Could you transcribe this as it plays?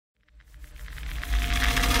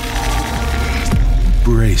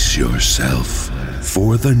brace yourself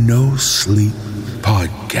for the No Sleep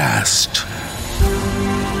podcast.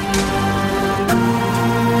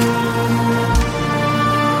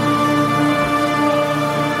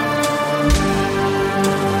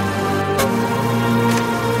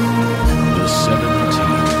 The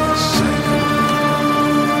 17 cycle.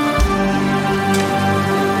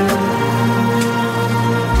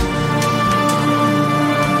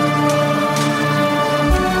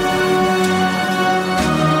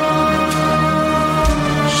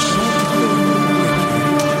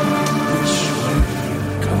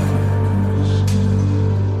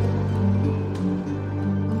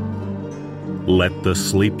 Let the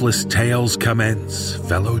sleepless tales commence,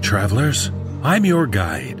 fellow travelers. I'm your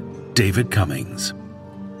guide, David Cummings.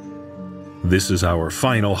 This is our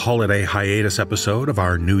final holiday hiatus episode of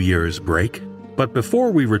our New Year's break. But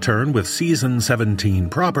before we return with Season 17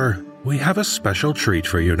 proper, we have a special treat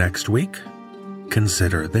for you next week.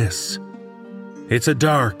 Consider this. It's a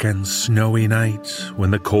dark and snowy night when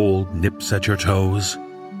the cold nips at your toes.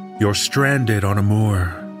 You're stranded on a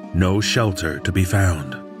moor, no shelter to be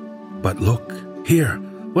found. But look, here,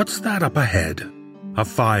 what's that up ahead? A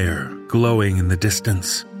fire glowing in the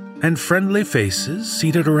distance, and friendly faces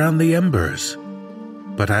seated around the embers.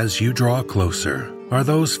 But as you draw closer, are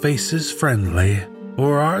those faces friendly,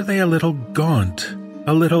 or are they a little gaunt,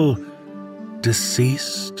 a little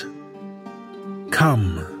deceased?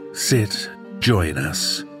 Come, sit, join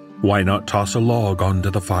us. Why not toss a log onto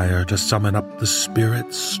the fire to summon up the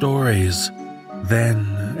spirit's stories?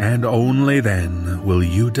 Then, and only then, will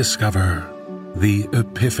you discover the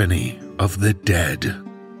epiphany of the dead.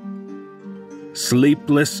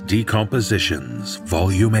 Sleepless Decompositions,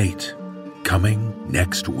 Volume 8, coming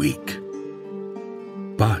next week.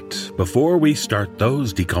 But before we start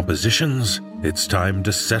those decompositions, it's time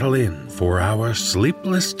to settle in for our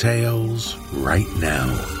sleepless tales right now.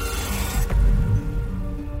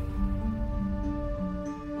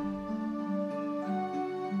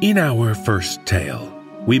 In our first tale,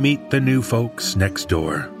 we meet the new folks next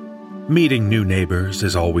door. Meeting new neighbors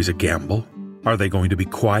is always a gamble. Are they going to be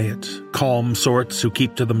quiet, calm sorts who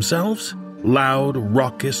keep to themselves? Loud,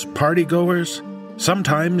 raucous partygoers?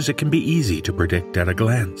 Sometimes it can be easy to predict at a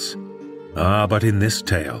glance. But in this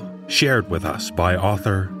tale, shared with us by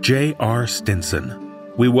author J.R. Stinson,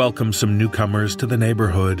 we welcome some newcomers to the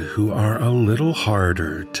neighborhood who are a little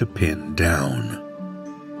harder to pin down.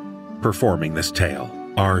 Performing this tale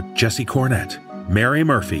are Jesse Cornett, Mary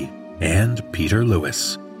Murphy, and Peter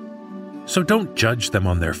Lewis. So don't judge them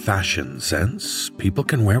on their fashion sense. People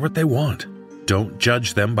can wear what they want. Don't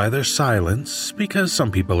judge them by their silence, because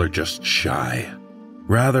some people are just shy.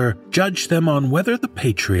 Rather, judge them on whether the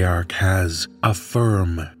patriarch has a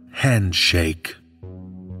firm handshake.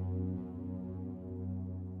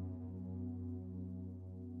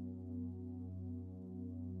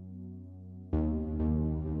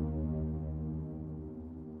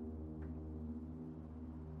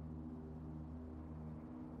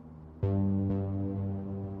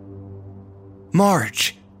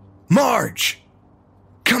 Marge!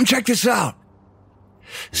 Come check this out.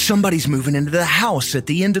 Somebody's moving into the house at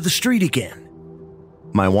the end of the street again.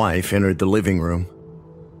 My wife entered the living room.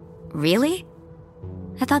 Really?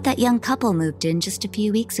 I thought that young couple moved in just a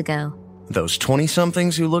few weeks ago. Those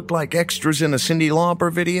 20-somethings who looked like extras in a Cyndi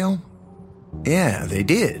Lauper video? Yeah, they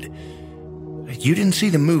did. You didn't see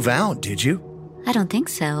them move out, did you? I don't think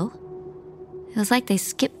so. It was like they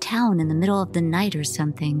skipped town in the middle of the night or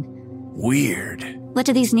something. Weird. What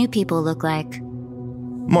do these new people look like?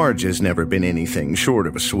 Marge has never been anything short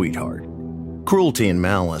of a sweetheart. Cruelty and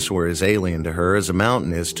malice were as alien to her as a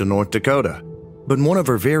mountain is to North Dakota. But one of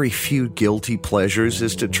her very few guilty pleasures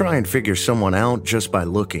is to try and figure someone out just by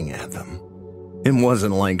looking at them. It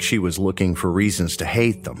wasn't like she was looking for reasons to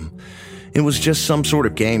hate them. It was just some sort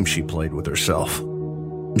of game she played with herself.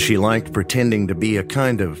 She liked pretending to be a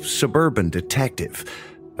kind of suburban detective,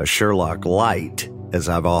 a Sherlock Light, as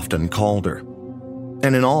I've often called her.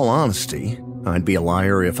 And in all honesty, I'd be a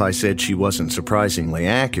liar if I said she wasn't surprisingly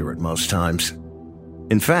accurate most times.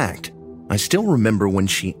 In fact, I still remember when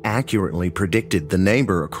she accurately predicted the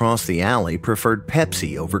neighbor across the alley preferred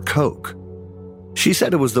Pepsi over Coke. She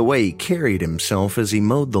said it was the way he carried himself as he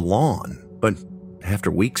mowed the lawn, but after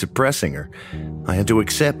weeks of pressing her, I had to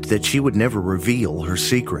accept that she would never reveal her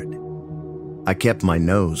secret. I kept my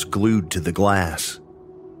nose glued to the glass.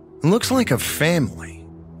 It looks like a family,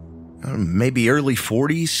 maybe early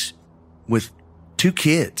 40s, with 2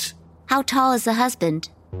 kids. How tall is the husband?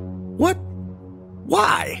 What?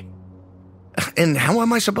 Why? And how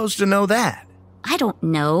am I supposed to know that? I don't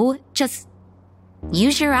know. Just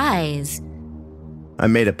use your eyes. I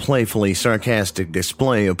made a playfully sarcastic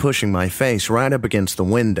display of pushing my face right up against the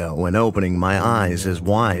window and opening my eyes as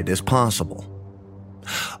wide as possible.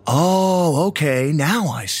 Oh, okay, now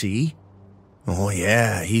I see. Oh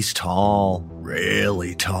yeah, he's tall,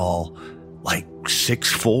 really tall, like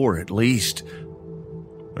 6'4" at least.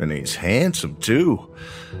 And he's handsome too.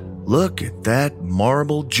 Look at that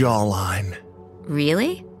marble jawline.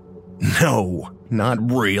 Really? No,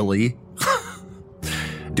 not really.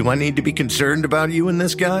 Do I need to be concerned about you and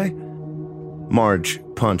this guy? Marge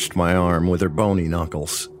punched my arm with her bony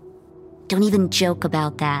knuckles. Don't even joke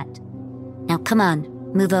about that. Now come on,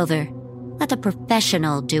 move over. Let the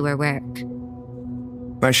professional do her work.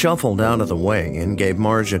 I shuffled out of the way and gave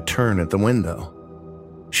Marge a turn at the window.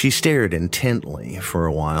 She stared intently for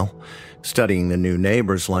a while, studying the new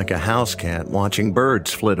neighbors like a house cat watching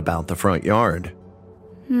birds flit about the front yard.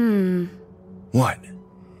 What?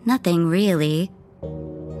 Nothing really.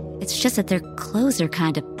 It's just that their clothes are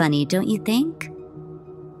kind of funny, don't you think?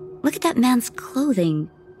 Look at that man's clothing.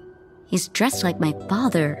 He's dressed like my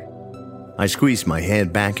father. I squeezed my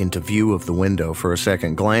head back into view of the window for a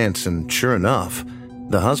second glance, and sure enough,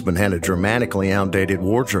 the husband had a dramatically outdated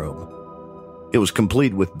wardrobe. It was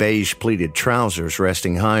complete with beige pleated trousers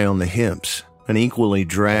resting high on the hips, an equally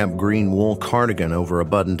drab green wool cardigan over a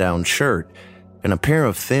button-down shirt, and a pair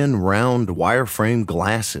of thin, round, wire-frame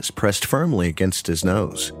glasses pressed firmly against his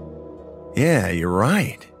nose. Yeah, you're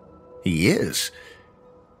right. He is.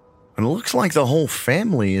 And it looks like the whole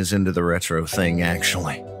family is into the retro thing,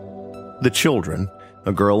 actually. The children,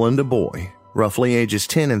 a girl and a boy, roughly ages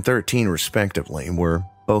 10 and 13 respectively, were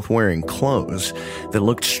both wearing clothes that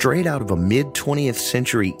looked straight out of a mid-20th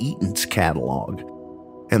century Eaton's catalog.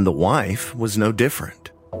 And the wife was no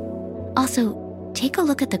different. Also, take a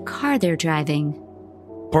look at the car they're driving.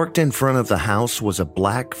 Parked in front of the house was a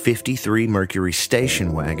black 53 Mercury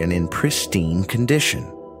station wagon in pristine condition.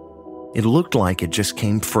 It looked like it just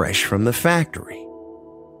came fresh from the factory.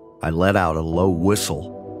 I let out a low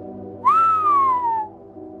whistle.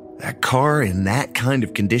 That car in that kind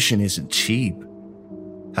of condition isn't cheap.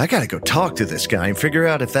 I gotta go talk to this guy and figure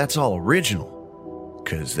out if that's all original,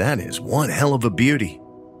 'cause that is one hell of a beauty.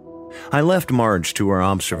 I left Marge to her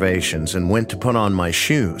observations and went to put on my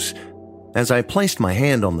shoes. As I placed my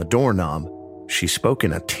hand on the doorknob, she spoke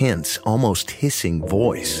in a tense, almost hissing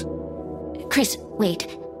voice. Chris, wait.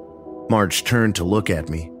 Marge turned to look at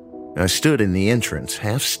me. I stood in the entrance,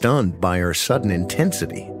 half stunned by her sudden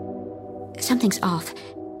intensity. Something's off.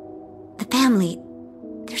 The family,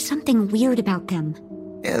 there's something weird about them.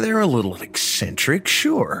 Yeah, they're a little eccentric,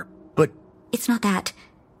 sure, but... It's not that.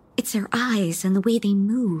 It's their eyes and the way they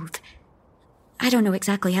move. I don't know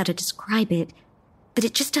exactly how to describe it, but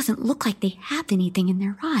it just doesn't look like they have anything in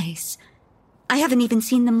their eyes. I haven't even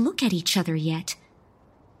seen them look at each other yet.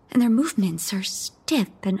 And their movements are stiff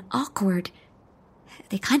and awkward.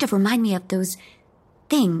 They kind of remind me of those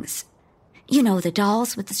things. You know, the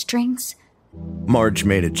dolls with the strings? Marge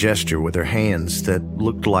made a gesture with her hands that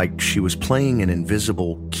looked like she was playing an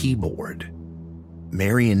invisible keyboard.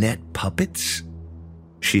 Marionette puppets?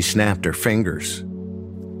 She snapped her fingers.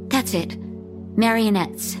 That's it.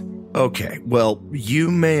 Marionettes. Okay, well,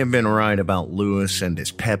 you may have been right about Louis and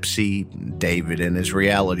his Pepsi, David and his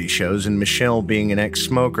reality shows, and Michelle being an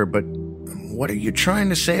ex-smoker, but what are you trying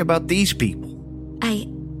to say about these people?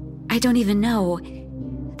 I don't even know.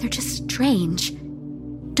 They're just strange.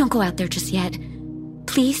 Don't go out there just yet.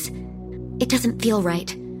 Please? It doesn't feel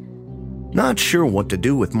right. Not sure what to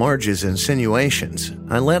do with Marge's insinuations,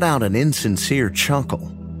 I let out an insincere chuckle.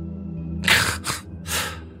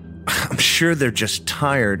 I'm sure they're just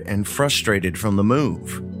tired and frustrated from the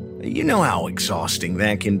move. You know how exhausting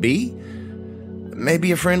that can be.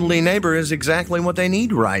 Maybe a friendly neighbor is exactly what they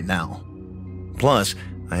need right now. Plus,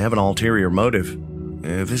 I have an ulterior motive.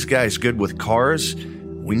 If this guy's good with cars,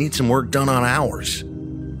 we need some work done on ours.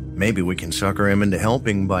 Maybe we can sucker him into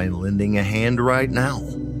helping by lending a hand right now.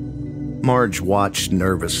 Marge watched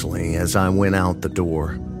nervously as I went out the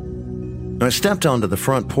door. I stepped onto the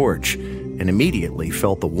front porch and immediately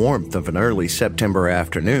felt the warmth of an early September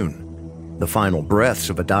afternoon, the final breaths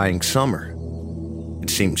of a dying summer. It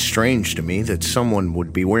seemed strange to me that someone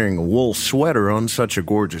would be wearing a wool sweater on such a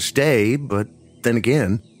gorgeous day, but then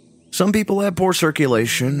again, some people have poor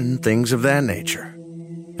circulation and things of that nature.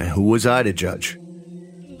 And who was I to judge?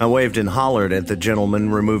 I waved and hollered at the gentleman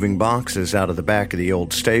removing boxes out of the back of the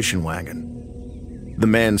old station wagon. The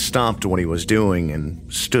man stopped what he was doing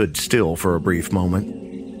and stood still for a brief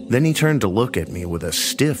moment. Then he turned to look at me with a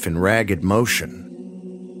stiff and ragged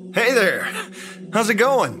motion. Hey there! How's it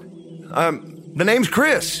going? The name's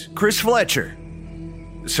Chris Fletcher.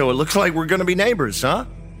 So it looks like we're gonna be neighbors, huh?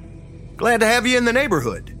 Glad to have you in the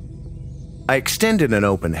neighborhood." I extended an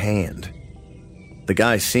open hand. The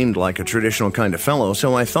guy seemed like a traditional kind of fellow,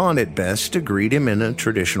 so I thought it best to greet him in a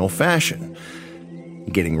traditional fashion,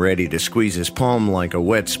 getting ready to squeeze his palm like a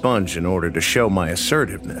wet sponge in order to show my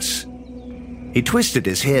assertiveness. He twisted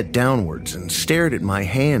his head downwards and stared at my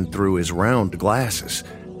hand through his round glasses,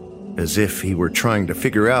 as if he were trying to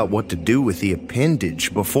figure out what to do with the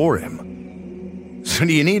appendage before him. "So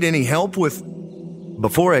do you need any help with—"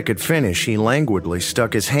 Before I could finish, he languidly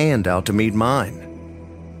stuck his hand out to meet mine.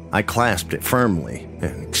 I clasped it firmly,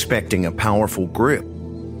 expecting a powerful grip,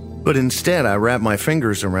 but instead I wrapped my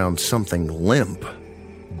fingers around something limp,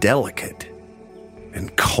 delicate,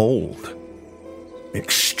 and cold.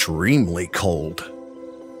 Extremely cold.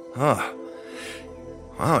 Wow,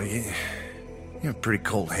 you have pretty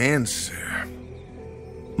cold hands, sir.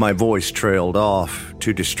 My voice trailed off,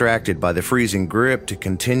 too distracted by the freezing grip to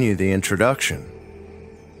continue the introduction.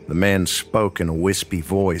 The man spoke in a wispy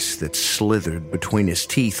voice that slithered between his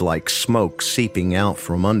teeth like smoke seeping out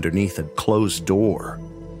from underneath a closed door.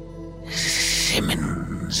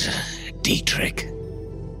 "Simmons, Dietrich."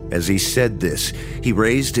 As he said this, he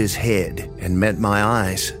raised his head and met my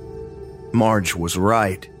eyes. Marge was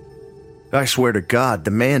right. I swear to God,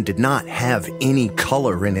 the man did not have any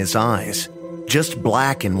color in his eyes, just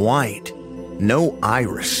black and white, no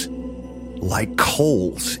iris, like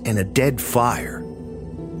coals in a dead fire.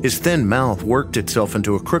 His thin mouth worked itself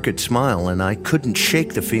into a crooked smile, and I couldn't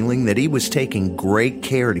shake the feeling that he was taking great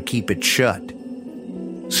care to keep it shut.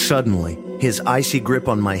 Suddenly, his icy grip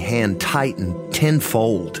on my hand tightened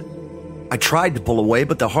tenfold. I tried to pull away,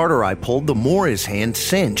 but the harder I pulled, the more his hand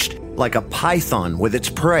cinched, like a python with its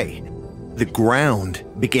prey. The ground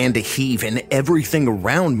began to heave, and everything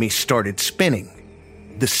around me started spinning.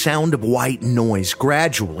 The sound of white noise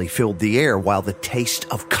gradually filled the air while the taste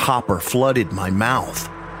of copper flooded my mouth.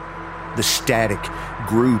 The static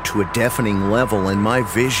grew to a deafening level, and my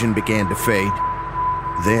vision began to fade.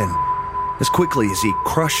 Then, as quickly as he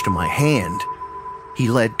crushed my hand, he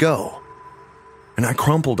let go, and I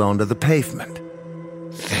crumpled onto the pavement.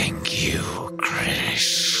 "Thank you,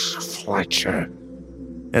 Chris Fletcher."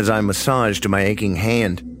 As I massaged my aching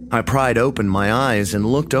hand, I pried open my eyes and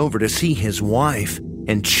looked over to see his wife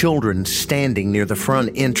and children standing near the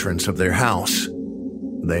front entrance of their house.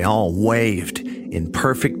 They all waved in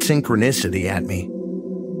perfect synchronicity at me,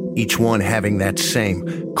 each one having that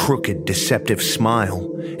same crooked, deceptive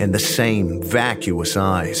smile and the same vacuous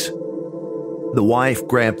eyes. The wife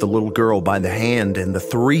grabbed the little girl by the hand, and the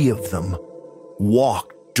three of them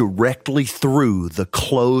walked directly through the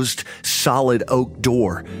closed, solid oak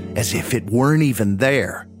door as if it weren't even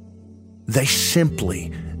there. They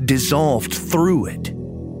simply dissolved through it.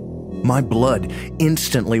 My blood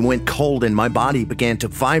instantly went cold, and my body began to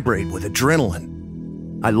vibrate with adrenaline.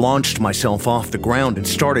 I launched myself off the ground and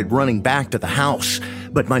started running back to the house,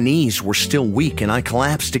 but my knees were still weak and I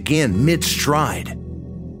collapsed again mid-stride.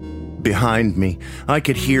 Behind me, I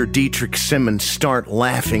could hear Dietrich Simmons start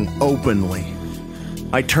laughing openly.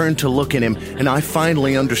 I turned to look at him, and I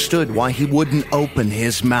finally understood why he wouldn't open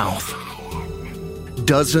his mouth.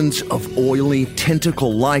 Dozens of oily,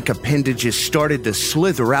 tentacle-like appendages started to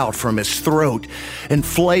slither out from his throat and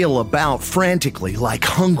flail about frantically like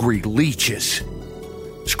hungry leeches.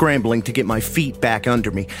 Scrambling to get my feet back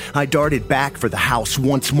under me, I darted back for the house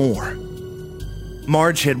once more.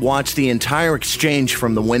 Marge had watched the entire exchange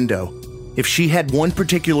from the window. If she had one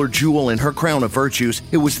particular jewel in her crown of virtues,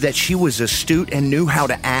 it was that she was astute and knew how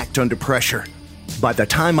to act under pressure. By the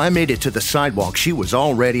time I made it to the sidewalk, she was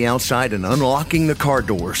already outside and unlocking the car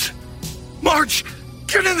doors. "Marge,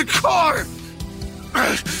 get in the car!"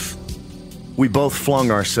 We both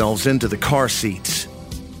flung ourselves into the car seats.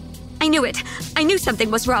 I knew it. I knew something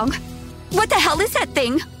was wrong. What the hell is that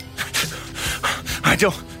thing?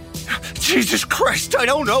 Jesus Christ, I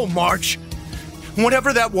don't know, Marge.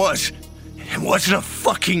 Whatever that was, it wasn't a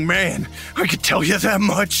fucking man. I could tell you that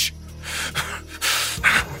much.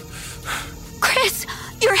 Chris,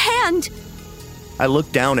 your hand! I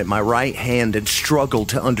looked down at my right hand and struggled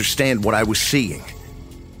to understand what I was seeing.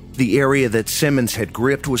 The area that Simmons had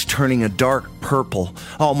gripped was turning a dark purple,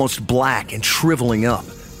 almost black, and shriveling up.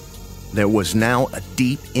 There was now a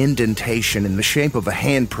deep indentation in the shape of a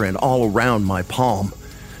handprint all around my palm,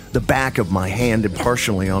 the back of my hand and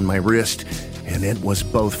partially on my wrist, and it was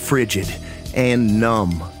both frigid and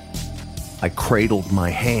numb. I cradled my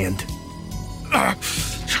hand.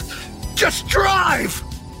 Just drive!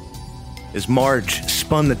 As Marge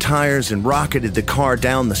spun the tires and rocketed the car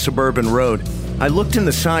down the suburban road, I looked in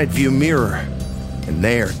the side view mirror, and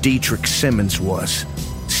there Dietrich Simmons was,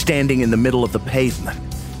 standing in the middle of the pavement,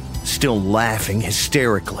 still laughing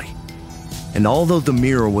hysterically. And although the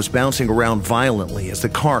mirror was bouncing around violently as the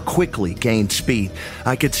car quickly gained speed,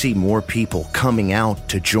 I could see more people coming out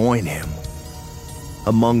to join him.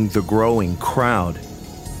 Among the growing crowd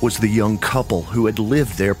was the young couple who had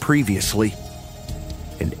lived there previously.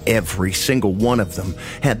 And every single one of them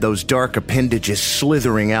had those dark appendages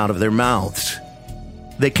slithering out of their mouths.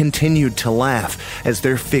 They continued to laugh as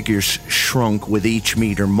their figures shrunk with each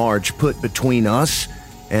meter Marge put between us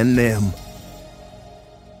and them.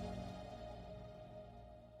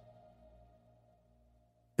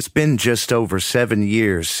 It's been just over 7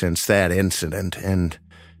 years since that incident, and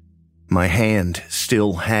my hand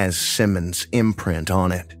still has Simmons' imprint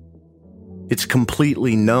on it. It's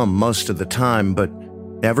completely numb most of the time, but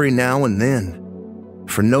every now and then,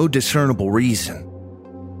 for no discernible reason,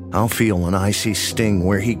 I'll feel an icy sting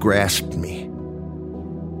where he grasped me.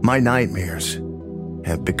 My nightmares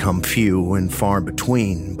have become few and far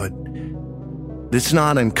between, but it's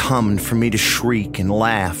not uncommon for me to shriek and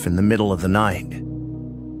laugh in the middle of the night.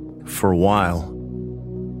 For a while,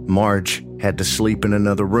 Marge had to sleep in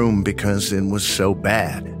another room because it was so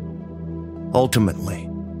bad. Ultimately,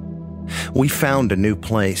 we found a new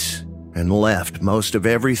place and left most of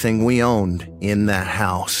everything we owned in that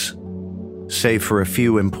house, save for a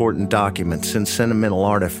few important documents and sentimental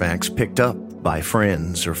artifacts picked up by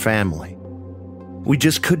friends or family. We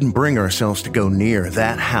just couldn't bring ourselves to go near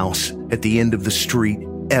that house at the end of the street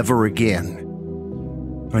ever again.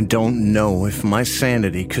 I don't know if my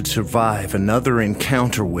sanity could survive another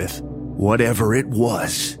encounter with whatever it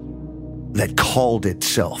was that called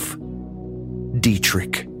itself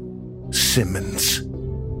Dietrich Simmons.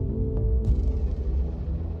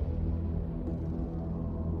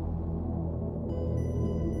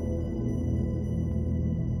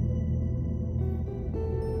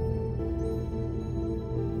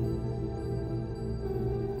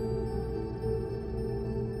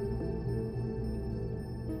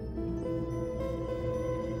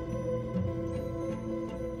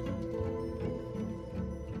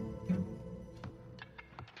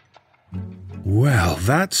 Well,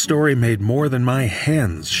 that story made more than my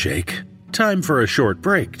hands shake. Time for a short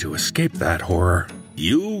break to escape that horror.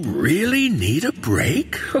 You really need a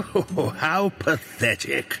break? Oh, how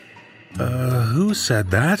pathetic. Who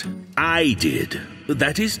said that? I did.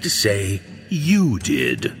 That is to say, you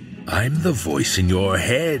did. I'm the voice in your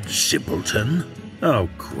head, simpleton. Oh,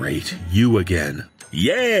 great. You again.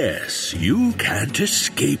 Yes, you can't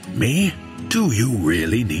escape me. Do you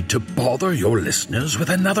really need to bother your listeners with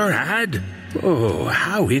another ad? Oh,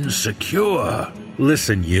 how insecure.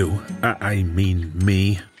 Listen, you. I mean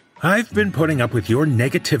me. I've been putting up with your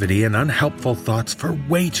negativity and unhelpful thoughts for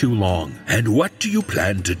way too long. And what do you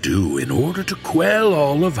plan to do in order to quell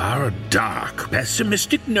all of our dark,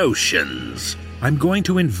 pessimistic notions? I'm going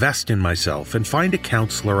to invest in myself and find a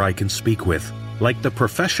counselor I can speak with, like the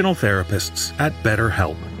professional therapists at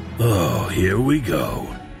BetterHelp. Oh, here we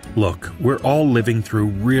go. Look, we're all living through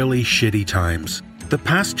really shitty times. The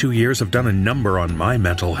past 2 years have done a number on my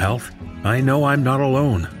mental health. I know I'm not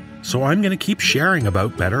alone, so I'm going to keep sharing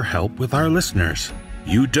about BetterHelp with our listeners.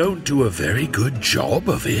 You don't do a very good job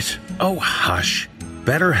of it. Oh, hush.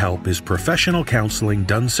 BetterHelp is professional counseling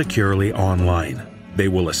done securely online. They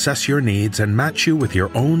will assess your needs and match you with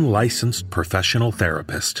your own licensed professional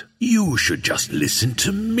therapist. You should just listen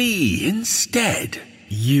to me instead.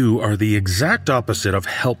 You are the exact opposite of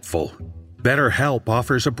helpful. BetterHelp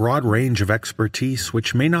offers a broad range of expertise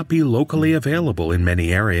which may not be locally available in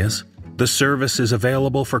many areas. The service is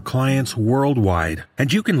available for clients worldwide,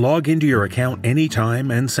 and you can log into your account anytime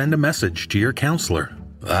and send a message to your counselor.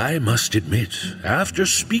 I must admit, after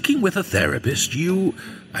speaking with a therapist,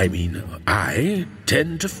 I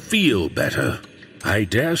tend to feel better. I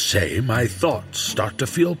dare say my thoughts start to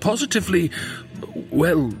feel positive.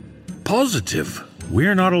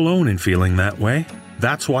 We're not alone in feeling that way.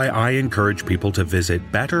 That's why I encourage people to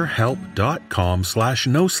visit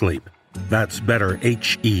betterhelp.com/NoSleep. That's better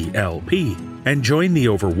HELP. And join the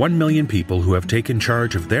over 1 million people who have taken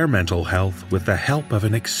charge of their mental health with the help of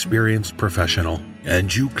an experienced professional.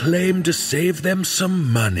 And you claim to save them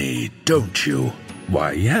some money, don't you?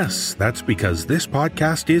 Why, yes, that's because this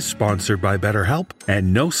podcast is sponsored by BetterHelp,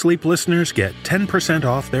 and No Sleep listeners get 10%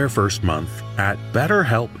 off their first month at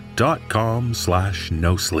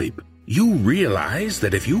betterhelp.com/NoSleep. You realize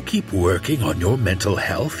that if you keep working on your mental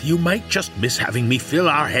health, you might just miss having me fill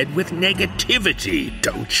our head with negativity,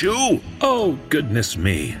 don't you? Oh, goodness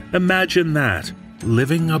me. Imagine that.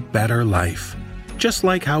 Living a better life. Just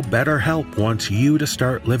like how BetterHelp wants you to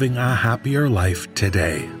start living a happier life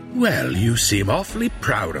today. Well, you seem awfully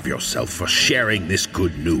proud of yourself for sharing this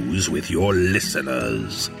good news with your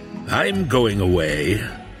listeners. I'm going away.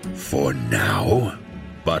 For now.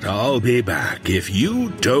 But I'll be back if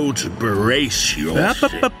you don't brace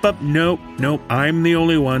yourself. Nope, I'm the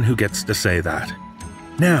only one who gets to say that.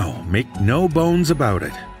 Now, make no bones about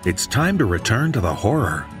it. It's time to return to the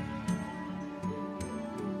horror.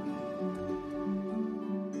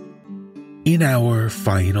 In our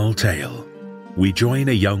final tale, we join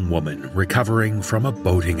a young woman recovering from a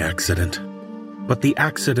boating accident. But the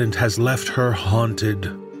accident has left her haunted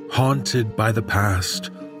by the past,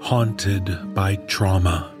 haunted by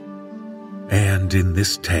trauma. And in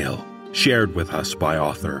this tale, shared with us by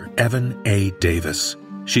author Evan A. Davis,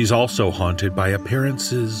 she's also haunted by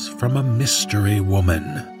appearances from a mystery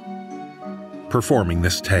woman. Performing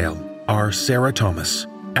this tale are Sarah Thomas,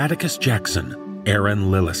 Atticus Jackson, Aaron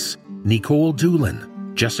Lillis, Nicole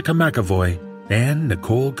Doolin, Jessica McAvoy, and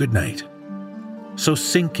Nicole Goodnight. So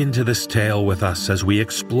sink into this tale with us as we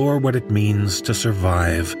explore what it means to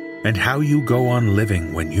survive and how you go on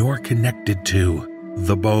living when you're connected to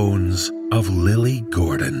the bones of Lily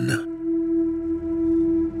Gordon.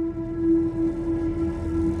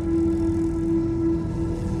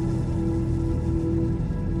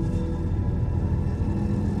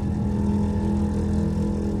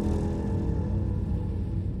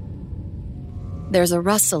 There's a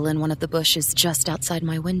rustle in one of the bushes just outside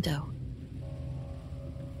my window.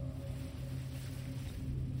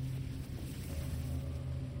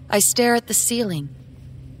 I stare at the ceiling,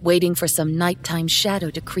 waiting for some nighttime shadow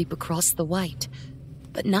to creep across the white,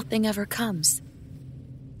 but nothing ever comes.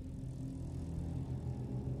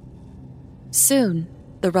 Soon,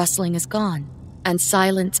 the rustling is gone, and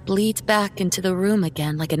silence bleeds back into the room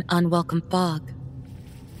again like an unwelcome fog.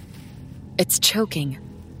 It's choking,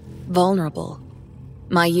 vulnerable,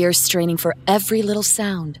 my ears straining for every little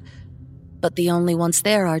sound, but the only ones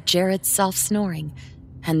there are Jared's soft snoring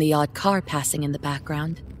and the odd car passing in the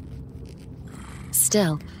background.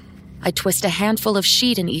 Still, I twist a handful of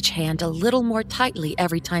sheet in each hand a little more tightly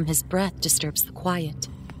every time his breath disturbs the quiet.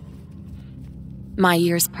 My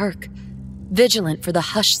ears perk, vigilant for the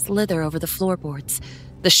hushed slither over the floorboards,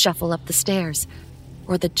 the shuffle up the stairs,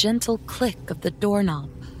 or the gentle click of the doorknob,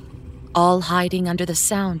 all hiding under the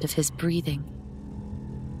sound of his breathing.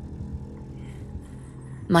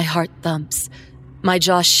 My heart thumps, my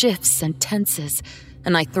jaw shifts and tenses,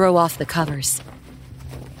 and I throw off the covers.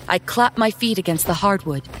 I clap my feet against the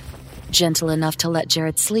hardwood, gentle enough to let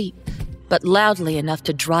Jared sleep, but loudly enough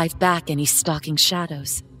to drive back any stalking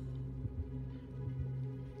shadows.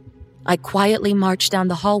 I quietly march down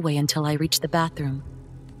the hallway until I reach the bathroom.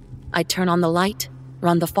 I turn on the light,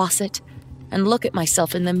 run the faucet, and look at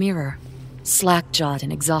myself in the mirror, slack-jawed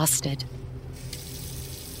and exhausted.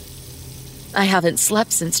 I haven't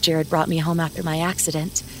slept since Jared brought me home after my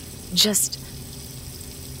accident. Just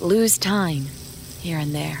lose time here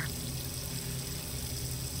and there.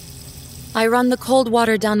 I run the cold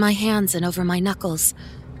water down my hands and over my knuckles.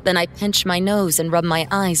 Then I pinch my nose and rub my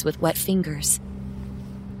eyes with wet fingers.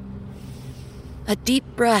 A deep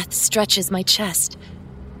breath stretches my chest,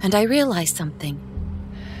 and I realize something.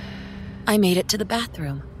 I made it to the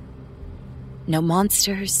bathroom. No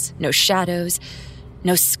monsters, no shadows,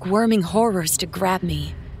 no squirming horrors to grab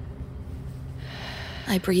me.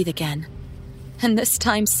 I breathe again, and this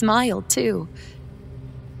time smile too.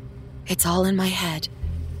 It's all in my head.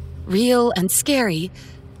 Real and scary,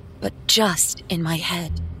 but just in my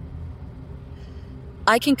head.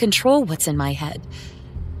 I can control what's in my head.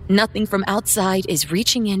 Nothing from outside is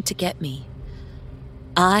reaching in to get me.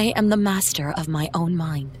 I am the master of my own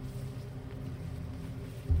mind.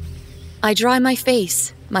 I dry my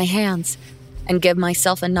face, my hands, and give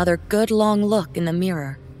myself another good long look in the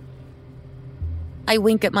mirror. I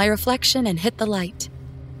wink at my reflection and hit the light.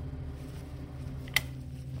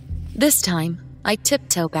 This time, I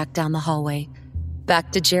tiptoe back down the hallway,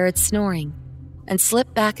 back to Jared snoring, and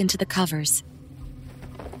slip back into the covers.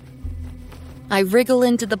 I wriggle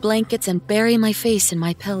into the blankets and bury my face in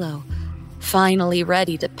my pillow, finally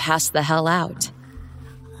ready to pass the hell out.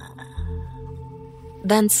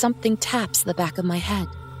 Then something taps the back of my head.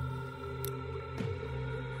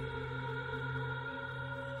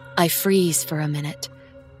 I freeze for a minute,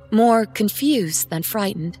 more confused than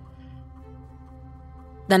frightened.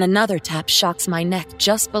 Then another tap shocks my neck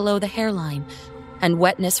just below the hairline, and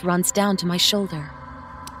wetness runs down to my shoulder.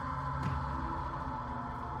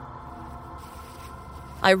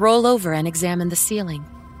 I roll over and examine the ceiling.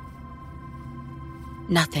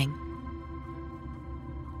 Nothing.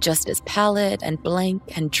 Just as pallid and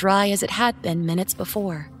blank and dry as it had been minutes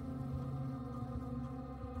before.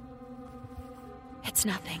 It's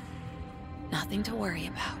nothing. Nothing to worry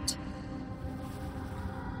about.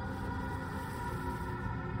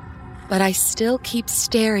 But I still keep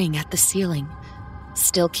staring at the ceiling,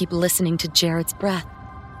 still keep listening to Jared's breath.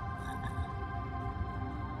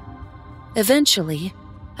 Eventually,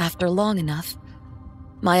 after long enough,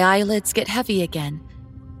 my eyelids get heavy again,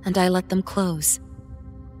 and I let them close.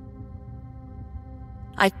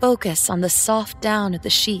 I focus on the soft down of the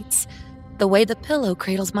sheets, the way the pillow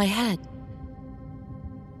cradles my head.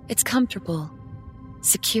 It's comfortable,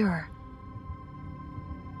 secure.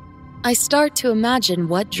 I start to imagine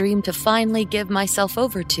what dream to finally give myself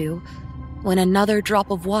over to when another drop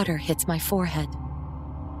of water hits my forehead.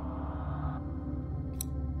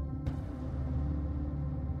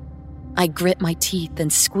 I grit my teeth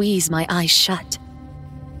and squeeze my eyes shut.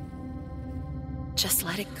 Just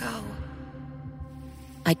let it go,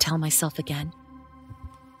 I tell myself again.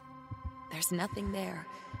 There's nothing there.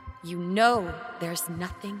 You know there's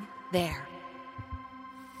nothing there.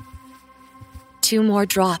 2 more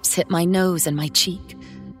drops hit my nose and my cheek.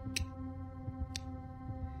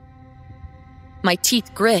 My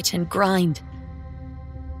teeth grit and grind.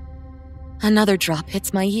 Another drop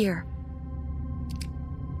hits my ear.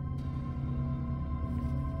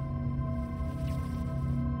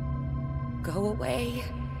 Go away.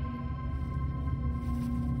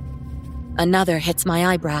 Another hits my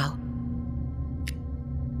eyebrow.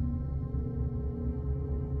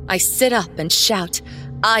 I sit up and shout,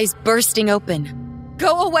 eyes bursting open.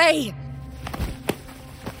 Go away!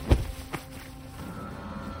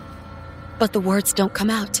 But the words don't come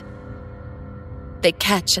out. They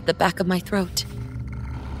catch at the back of my throat.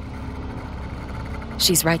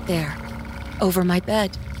 She's right there, over my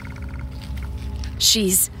bed.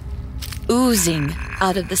 She's oozing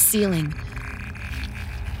out of the ceiling.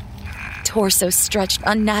 Torso stretched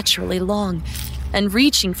unnaturally long and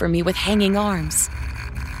reaching for me with hanging arms.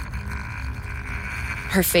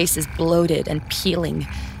 Her face is bloated and peeling,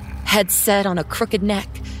 head set on a crooked neck.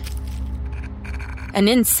 An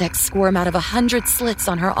insect squirm out of 100 slits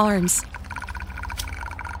on her arms.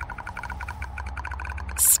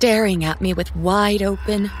 Staring at me with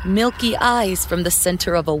wide-open, milky eyes from the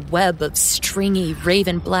center of a web of stringy,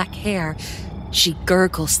 raven black hair, she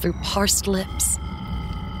gurgles through parsed lips.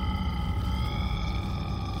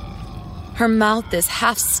 Her mouth is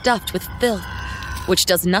half stuffed with filth, which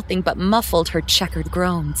does nothing but muffle her checkered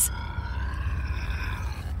groans.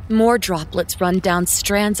 More droplets run down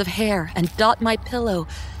strands of hair and dot my pillow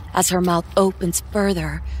as her mouth opens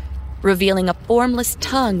further, revealing a formless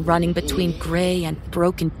tongue running between gray and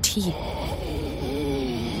broken teeth.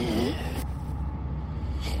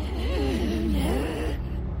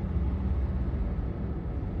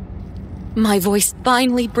 My voice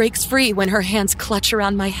finally breaks free when her hands clutch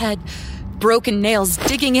around my head, broken nails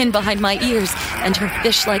digging in behind my ears, and her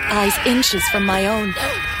fish-like eyes inches from my own.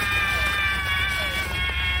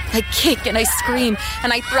 I kick and I scream,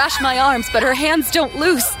 and I thrash my arms, but her hands don't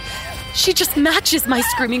loose. She just matches my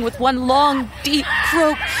screaming with one long, deep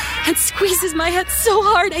croak and squeezes my head so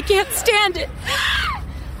hard I can't stand it.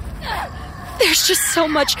 There's just so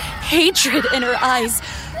much hatred in her eyes,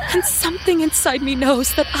 and something inside me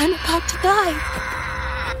knows that I'm about to die.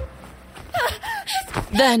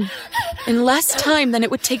 Then, in less time than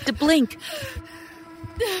it would take to blink,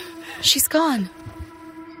 she's gone.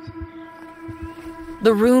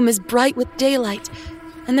 The room is bright with daylight,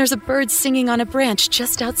 and there's a bird singing on a branch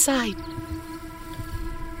just outside.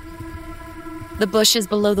 The bushes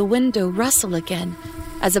below the window rustle again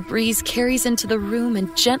as a breeze carries into the room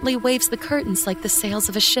and gently waves the curtains like the sails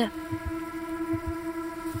of a ship.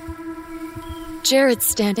 Jared's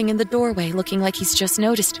standing in the doorway looking like he's just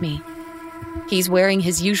noticed me. He's wearing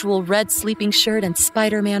his usual red sleeping shirt and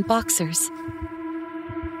Spider-Man boxers.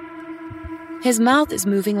 His mouth is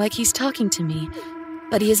moving like he's talking to me,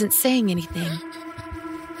 but he isn't saying anything.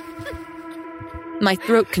 My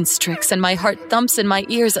throat constricts and my heart thumps in my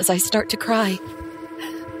ears as I start to cry.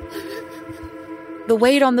 The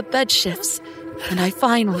weight on the bed shifts, and I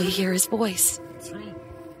finally hear his voice. What's wrong?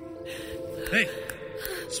 Hey,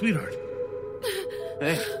 sweetheart.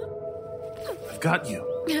 Hey, I've got you.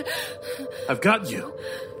 I've got you.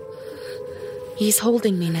 He's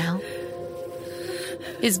holding me now.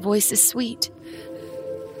 His voice is sweet,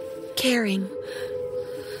 caring.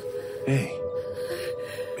 Hey,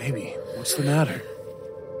 baby, what's the matter?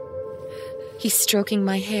 He's stroking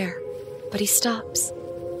my hair, but he stops.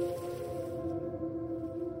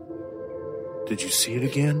 Did you see it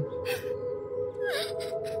again?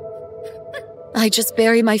 I just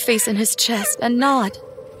bury my face in his chest and nod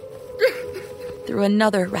through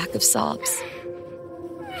another rack of sobs.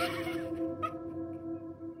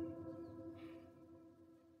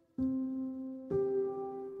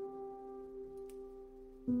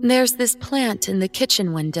 there's this plant in the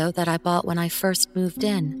kitchen window that I bought when I first moved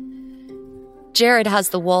in. Jared has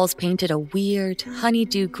the walls painted a weird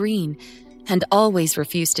honeydew green and always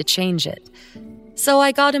refused to change it. So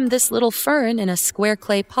I got him this little fern in a square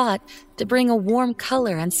clay pot to bring a warm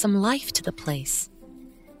color and some life to the place.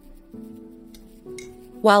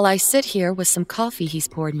 While I sit here with some coffee he's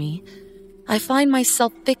poured me, I find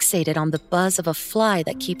myself fixated on the buzz of a fly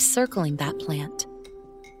that keeps circling that plant.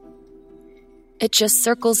 It just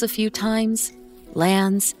circles a few times,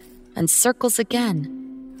 lands, and circles again.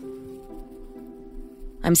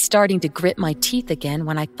 I'm starting to grit my teeth again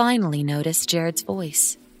when I finally notice Jared's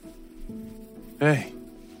voice. Hey.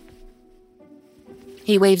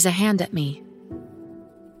 He waves a hand at me.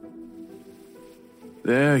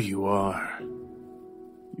 There you are.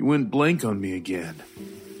 You went blank on me again.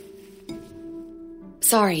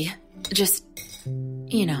 Sorry, just,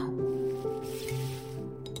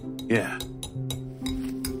 Yeah.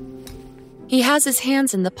 He has his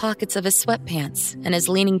hands in the pockets of his sweatpants and is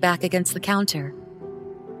leaning back against the counter.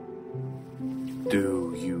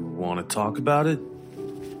 Do you want to talk about it?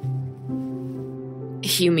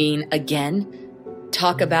 You mean again?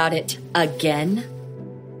 Talk about it again?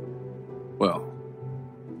 Well,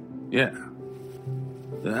 yeah.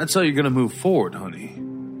 That's how you're gonna move forward, honey.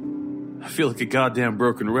 I feel like a goddamn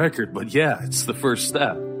broken record, but yeah, it's the first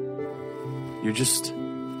step. You're just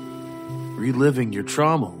reliving your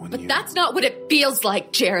trauma when But that's not what it feels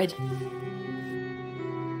like, Jared.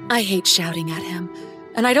 I hate shouting at him,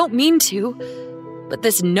 and I don't mean to, but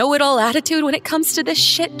this know-it-all attitude when it comes to this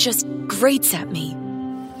shit just grates at me.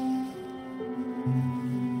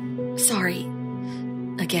 Sorry.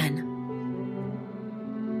 Again.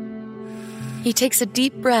 He takes a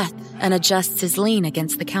deep breath and adjusts his lean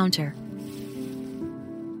against the counter.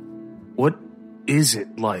 What is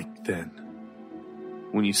it like, then,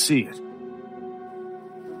 when you see it?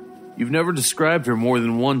 You've never described her more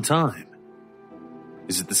than one time.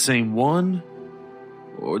 Is it the same one,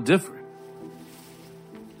 or different?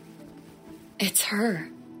 It's her.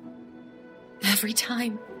 Every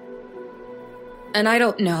time. And I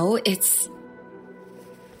don't know, it's...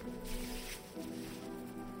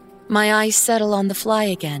 My eyes settle on the fly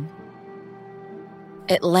again.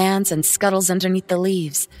 It lands and scuttles underneath the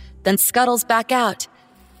leaves, then scuttles back out,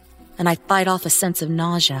 and I fight off a sense of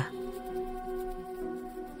nausea.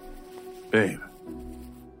 Babe.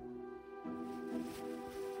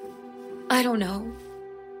 I don't know.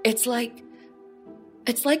 It's like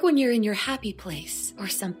when you're in your happy place or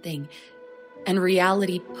something, and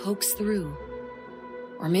reality pokes through.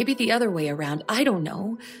 Or maybe the other way around, I don't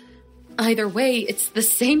know. Either way, it's the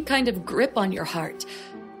same kind of grip on your heart.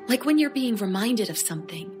 Like when you're being reminded of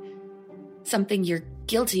something. Something you're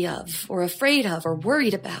guilty of, or afraid of, or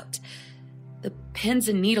worried about. The pins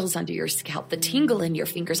and needles under your scalp, the tingle in your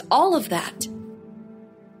fingers, all of that.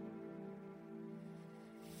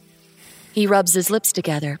 He rubs his lips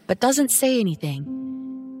together, but doesn't say anything.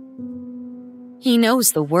 He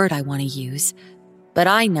knows the word I want to use, but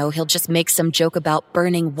I know he'll just make some joke about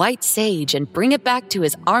burning white sage and bring it back to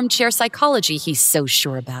his armchair psychology he's so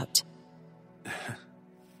sure about.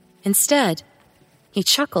 Instead, he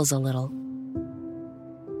chuckles a little.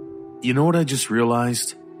 You know what I just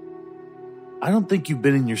realized? I don't think you've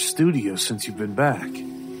been in your studio since you've been back.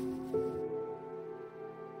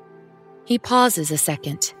 He pauses a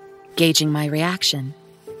second, gauging my reaction.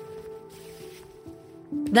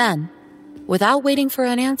 Then, without waiting for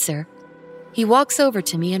an answer, he walks over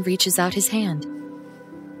to me and reaches out his hand.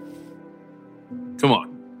 Come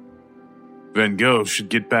on. Van Gogh should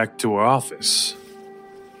get back to our office.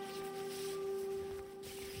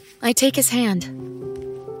 I take his hand,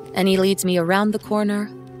 and he leads me around the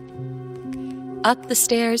corner, up the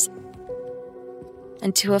stairs,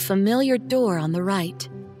 and to a familiar door on the right.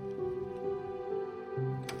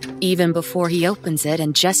 Even before he opens it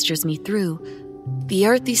and gestures me through, the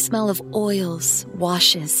earthy smell of oils,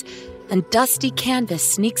 washes, and dusty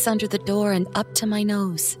canvas sneaks under the door and up to my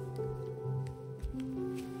nose.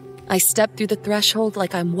 I step through the threshold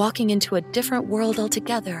like I'm walking into a different world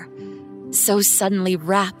altogether, so suddenly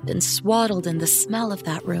wrapped and swaddled in the smell of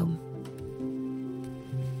that room.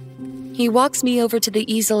 He walks me over to the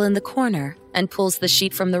easel in the corner and pulls the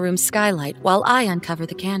sheet from the room's skylight while I uncover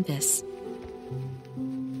the canvas.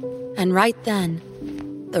 And right then,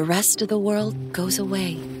 the rest of the world goes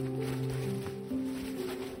away.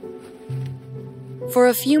 For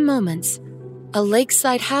a few moments, a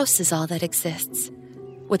lakeside house is all that exists,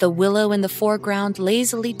 with a willow in the foreground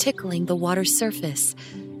lazily tickling the water's surface,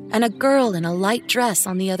 and a girl in a light dress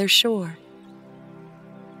on the other shore.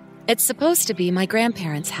 It's supposed to be my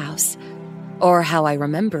grandparents' house, or how I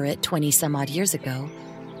remember it 20-some-odd years ago,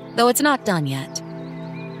 though it's not done yet.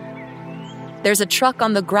 There's a truck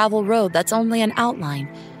on the gravel road that's only an outline,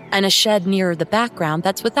 and a shed nearer the background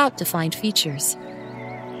that's without defined features.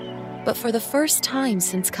 But for the first time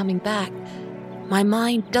since coming back, my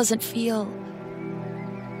mind doesn't feel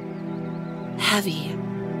heavy.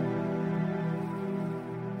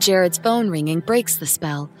 Jared's phone ringing breaks the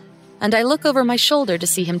spell, and I look over my shoulder to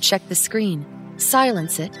see him check the screen,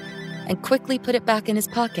 silence it, and quickly put it back in his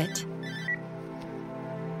pocket.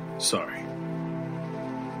 Sorry.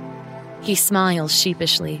 He smiles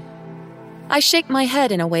sheepishly. I shake my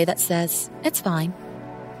head in a way that says, it's fine.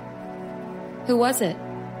 Who was it?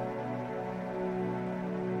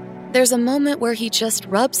 There's a moment where he just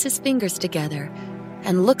rubs his fingers together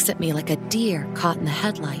and looks at me like a deer caught in the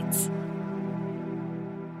headlights.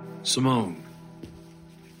 Simone.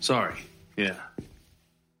 Sorry, yeah.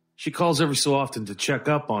 She calls every so often to check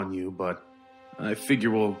up on you, but I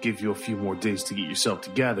figure we'll give you a few more days to get yourself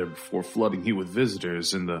together before flooding you with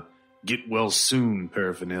visitors and the get-well-soon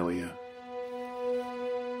paraphernalia.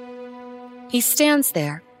 He stands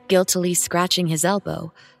there, guiltily scratching his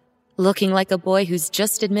elbow, looking like a boy who's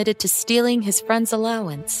just admitted to stealing his friend's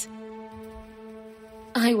allowance.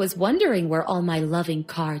 I was wondering where all my loving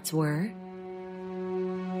cards were.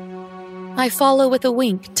 I follow with a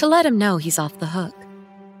wink to let him know he's off the hook.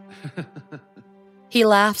 He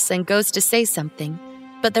laughs and goes to say something,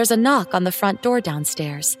 but there's a knock on the front door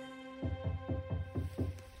downstairs.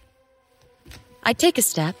 I take a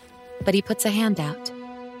step, but he puts a hand out.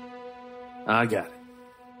 I got it.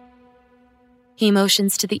 He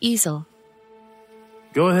motions to the easel.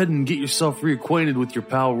 Go ahead and get yourself reacquainted with your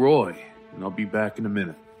pal Roy, and I'll be back in a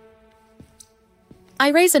minute. I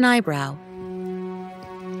raise an eyebrow.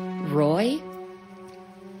 Roy?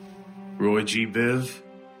 Roy G. Biv?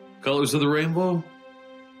 Colors of the rainbow?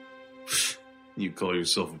 You call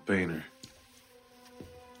yourself a painter.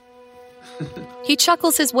 He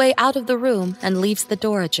chuckles his way out of the room and leaves the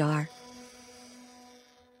door ajar.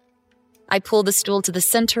 I pull the stool to the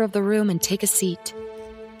center of the room and take a seat.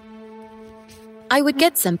 I would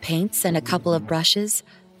get some paints and a couple of brushes,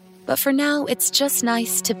 but for now it's just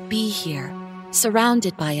nice to be here,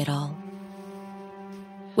 surrounded by it all.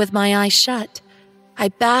 With my eyes shut, I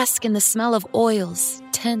bask in the smell of oils,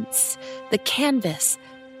 tints, the canvas,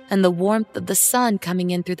 and the warmth of the sun coming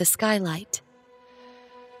in through the skylight.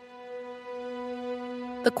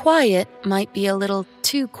 The quiet might be a little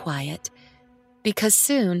too quiet, because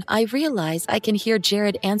soon I realize I can hear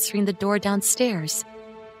Jared answering the door downstairs.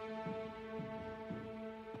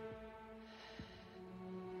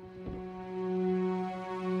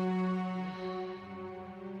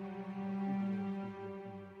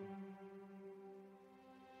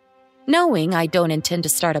 Knowing I don't intend to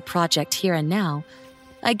start a project here and now,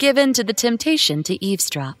 I give in to the temptation to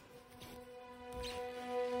eavesdrop.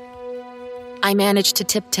 I manage to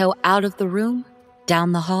tiptoe out of the room,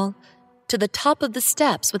 down the hall, to the top of the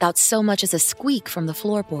steps without so much as a squeak from the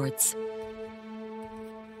floorboards.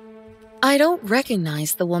 I don't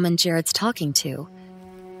recognize the woman Jared's talking to.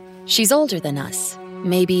 She's older than us,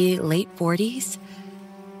 maybe late 40s,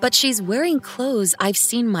 but she's wearing clothes I've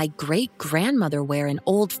seen my great-grandmother wear in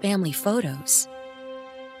old family photos.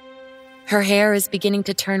 Her hair is beginning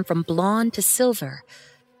to turn from blonde to silver,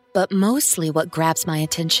 but mostly what grabs my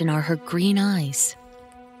attention are her green eyes.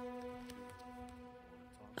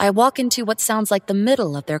 I walk into what sounds like the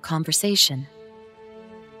middle of their conversation.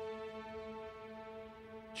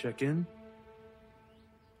 Check in?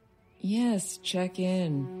 Yes, check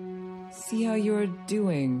in. See how you're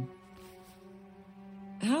doing.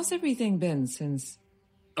 How's everything been since...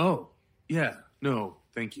 Oh, yeah, no,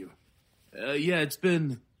 thank you. Yeah, it's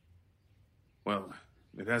been... Well,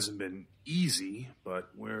 it hasn't been easy, but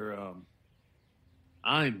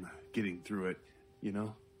I'm getting through it, you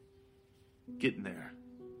know? Getting there.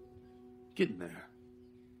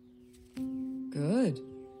 Good.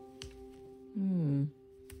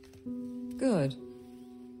 Good.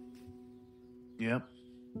 Yep.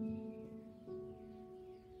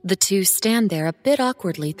 The two stand there a bit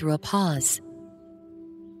awkwardly through a pause.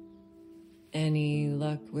 Any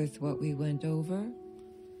luck with what we went over?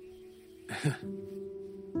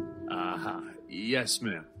 Yes,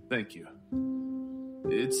 ma'am. Thank you.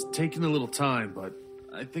 It's taken a little time, but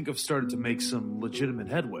I think I've started to make some legitimate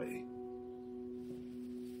headway.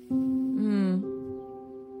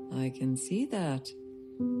 I can see that.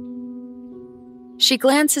 She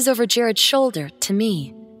glances over Jared's shoulder to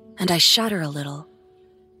me, and I shudder a little.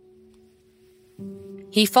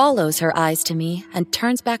 He follows her eyes to me and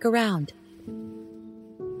turns back around.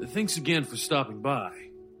 Thanks again for stopping by.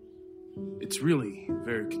 It's really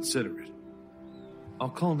very considerate. I'll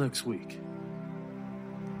call next week.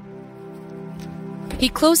 He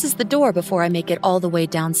closes the door before I make it all the way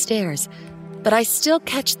downstairs, but I still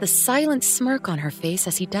catch the silent smirk on her face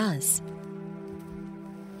as he does.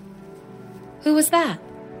 Who was that?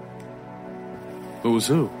 Who was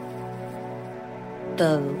who?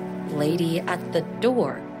 The lady at the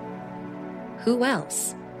door. Who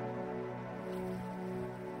else?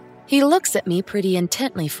 He looks at me pretty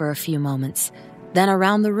intently for a few moments, then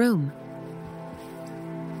around the room.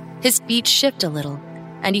 His feet shift a little,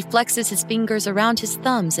 and he flexes his fingers around his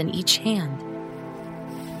thumbs in each hand.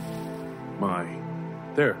 My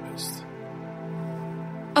therapist.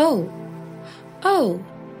 Oh,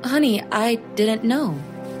 honey, I didn't know.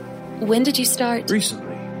 When did you start?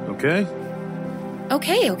 Recently, okay?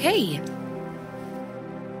 Okay.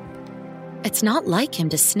 It's not like him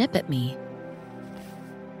to snip at me.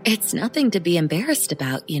 It's nothing to be embarrassed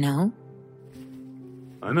about, you know?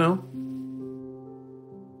 I know.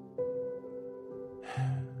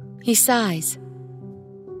 He sighs.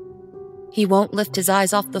 He won't lift his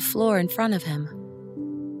eyes off the floor in front of him.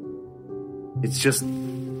 It's just...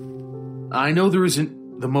 I know there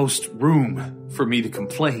isn't the most room for me to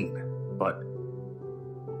complain, but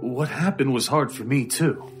what happened was hard for me,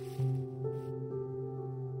 too.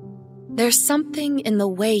 There's something in the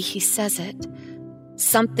way he says it.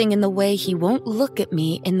 Something in the way he won't look at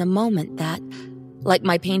me in the moment that, like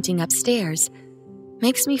my painting upstairs,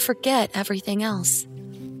 makes me forget everything else.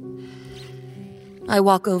 I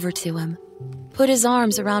walk over to him, put his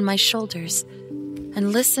arms around my shoulders,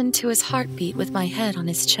 and listen to his heartbeat with my head on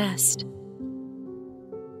his chest.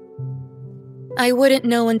 I wouldn't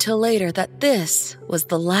know until later that this was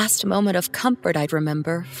the last moment of comfort I'd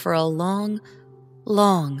remember for a long,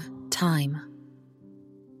 long time.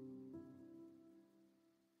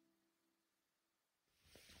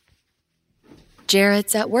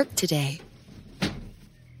 Jared's at work today.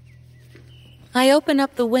 I open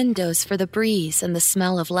up the windows for the breeze and the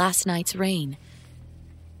smell of last night's rain.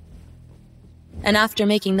 And after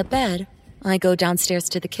making the bed, I go downstairs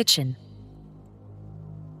to the kitchen.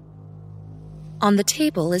 On the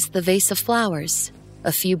table is the vase of flowers,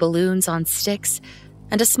 a few balloons on sticks,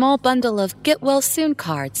 and a small bundle of get-well-soon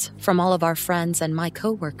cards from all of our friends and my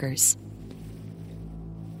co-workers.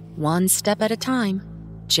 One step at a time,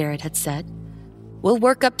 Jared had said. We'll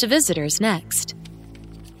work up to visitors next.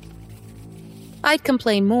 I'd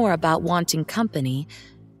complain more about wanting company,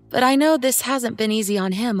 but I know this hasn't been easy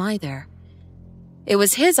on him either. It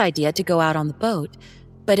was his idea to go out on the boat,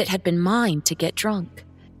 but it had been mine to get drunk.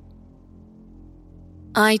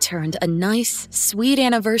 I turned a nice, sweet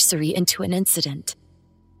anniversary into an incident.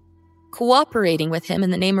 Cooperating with him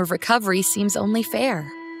in the name of recovery seems only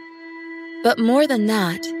fair. But more than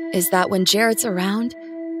that is that when Jared's around,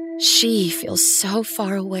 she feels so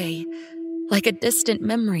far away, like a distant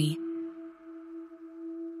memory.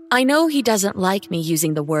 I know he doesn't like me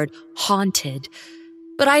using the word haunted,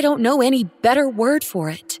 but I don't know any better word for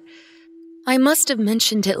it. I must have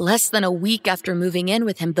mentioned it less than a week after moving in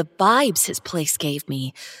with him, the vibes his place gave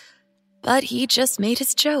me. But he just made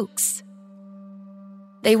his jokes.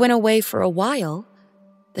 They went away for a while.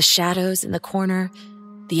 The shadows in the corner,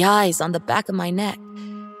 the eyes on the back of my neck,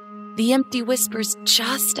 the empty whispers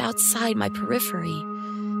just outside my periphery,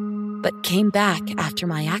 but came back after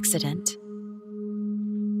my accident.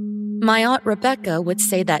 My Aunt Rebecca would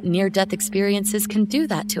say that near-death experiences can do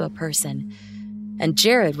that to a person, and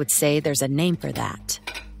Jared would say there's a name for that.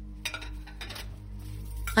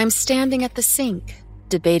 I'm standing at the sink,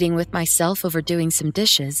 debating with myself over doing some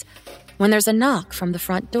dishes, when there's a knock from the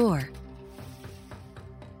front door.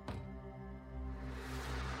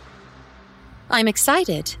 I'm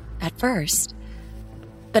excited, at first,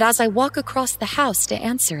 but as I walk across the house to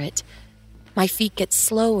answer it, my feet get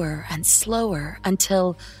slower and slower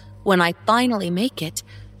until, when I finally make it,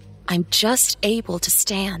 I'm just able to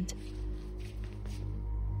stand.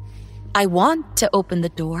 I want to open the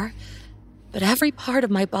door, but every part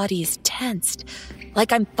of my body is tensed,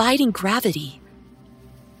 like I'm fighting gravity.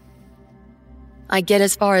 I get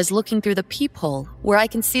as far as looking through the peephole, where I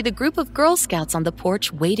can see the group of Girl Scouts on the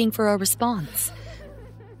porch waiting for a response.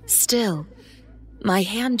 Still, my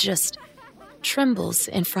hand just trembles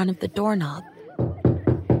in front of the doorknob.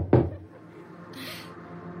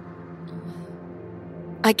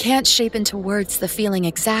 I can't shape into words the feeling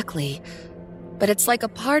exactly, but it's like a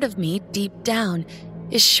part of me deep down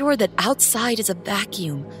is sure that outside is a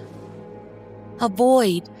vacuum, a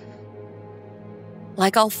void,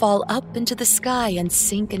 like I'll fall up into the sky and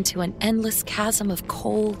sink into an endless chasm of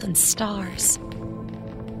cold and stars.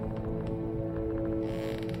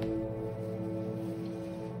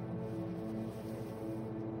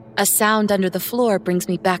 A sound under the floor brings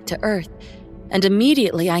me back to earth, and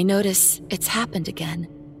immediately I notice it's happened again.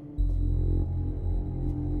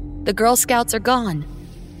 The Girl Scouts are gone.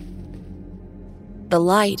 The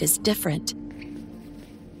light is different.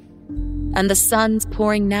 And the sun's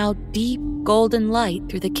pouring now deep golden light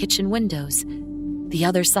through the kitchen windows, the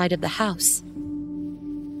other side of the house.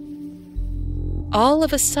 All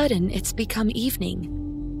of a sudden, it's become evening.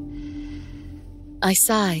 I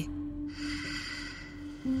sigh.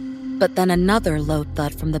 But then another low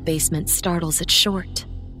thud from the basement startles it short.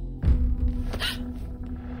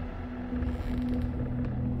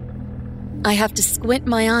 I have to squint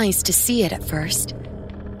my eyes to see it at first.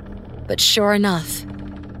 But sure enough,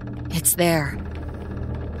 it's there.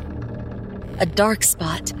 A dark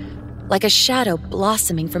spot, like a shadow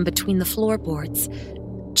blossoming from between the floorboards,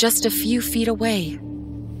 just a few feet away.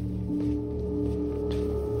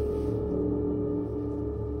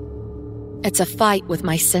 It's a fight with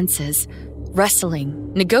my senses,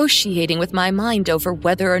 wrestling, negotiating with my mind over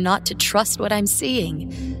whether or not to trust what I'm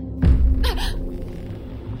seeing.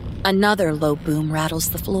 Another low boom rattles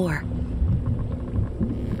the floor.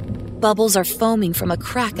 Bubbles are foaming from a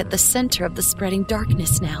crack at the center of the spreading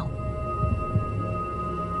darkness now.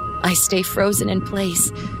 I stay frozen in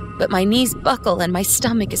place, but my knees buckle and my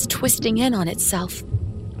stomach is twisting in on itself.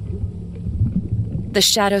 The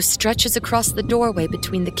shadow stretches across the doorway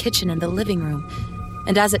between the kitchen and the living room,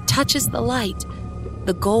 and as it touches the light,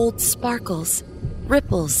 the gold sparkles,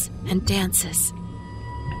 ripples, and dances.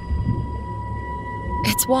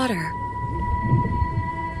 It's water.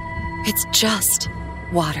 It's just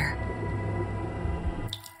water.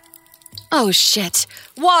 Oh shit!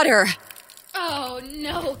 Water! Oh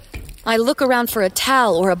no! I look around for a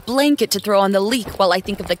towel or a blanket to throw on the leak while I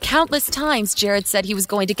think of the countless times Jared said he was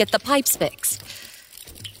going to get the pipes fixed.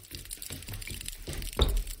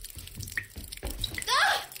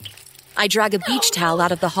 I drag a beach towel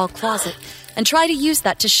out of the hall closet and try to use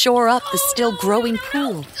that to shore up the still growing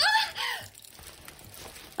pool.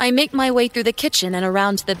 I make my way through the kitchen and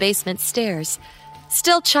around to the basement stairs,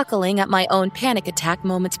 still chuckling at my own panic attack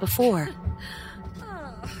moments before.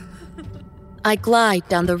 I glide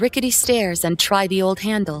down the rickety stairs and try the old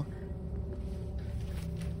handle.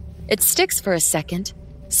 It sticks for a second,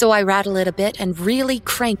 so I rattle it a bit and really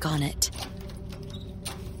crank on it.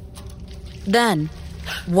 Then,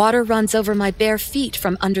 water runs over my bare feet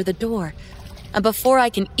from under the door, and before I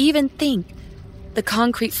can even think, the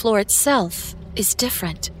concrete floor itself is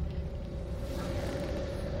different.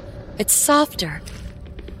 It's softer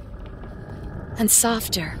and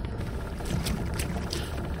softer,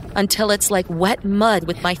 until it's like wet mud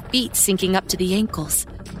with my feet sinking up to the ankles.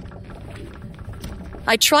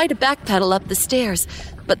 I try to backpedal up the stairs,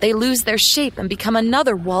 but they lose their shape and become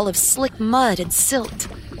another wall of slick mud and silt.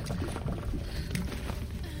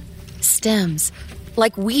 Stems,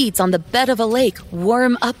 like weeds on the bed of a lake,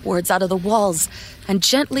 worm upwards out of the walls and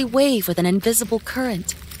gently wave with an invisible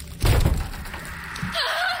current.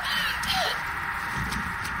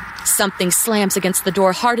 Something slams against the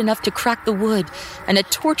door hard enough to crack the wood, and a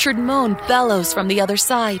tortured moan bellows from the other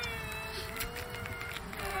side.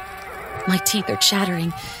 My teeth are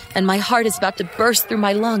chattering, and my heart is about to burst through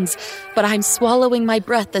my lungs, but I'm swallowing my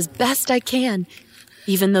breath as best I can,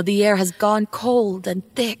 even though the air has gone cold and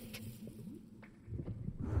thick.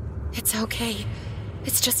 It's okay.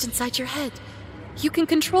 It's just inside your head. You can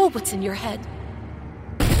control what's in your head.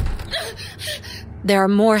 There are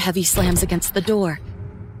more heavy slams against the door.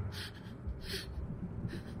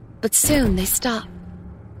 But soon they stop.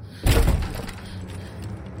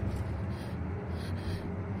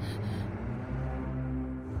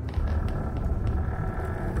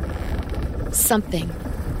 Something,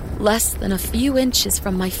 less than a few inches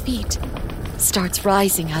from my feet, starts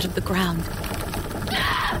rising out of the ground.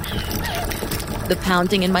 The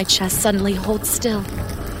pounding in my chest suddenly holds still.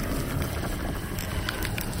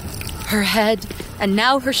 Her head, and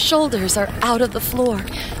now her shoulders, are out of the floor.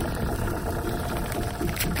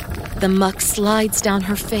 The muck slides down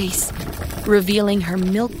her face, revealing her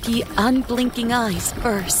milky, unblinking eyes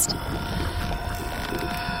first.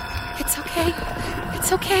 It's okay.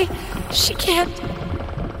 It's okay. She can't.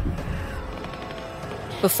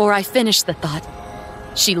 Before I finish the thought,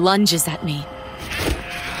 she lunges at me.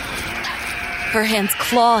 Her hands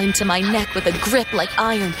claw into my neck with a grip like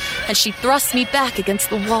iron, and she thrusts me back against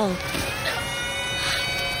the wall.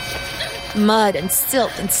 Mud and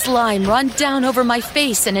silt and slime run down over my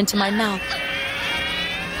face and into my mouth.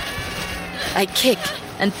 I kick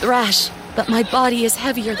and thrash, but my body is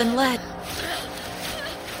heavier than lead.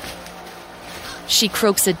 She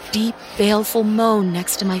croaks a deep, baleful moan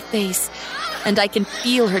next to my face, and I can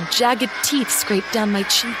feel her jagged teeth scrape down my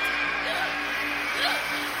cheek.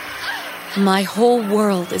 My whole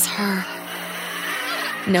world is her.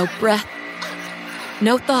 No breath,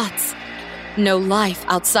 no thoughts, no life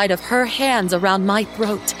outside of her hands around my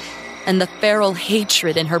throat and the feral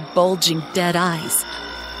hatred in her bulging dead eyes.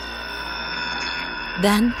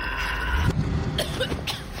 Then,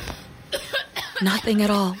 nothing at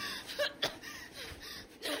all.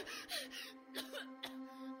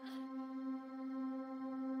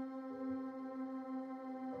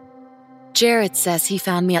 Jared says he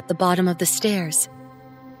found me at the bottom of the stairs.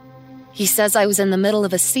 He says I was in the middle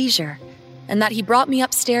of a seizure and that he brought me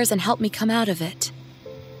upstairs and helped me come out of it.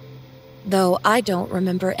 Though I don't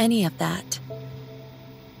remember any of that.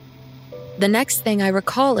 The next thing I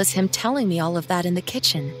recall is him telling me all of that in the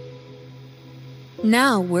kitchen.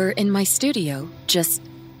 Now we're in my studio, just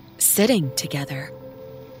sitting together.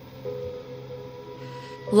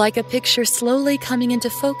 Like a picture slowly coming into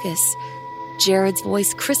focus, Jared's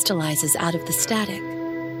voice crystallizes out of the static.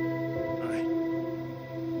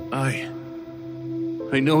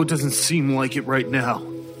 I know it doesn't seem like it right now,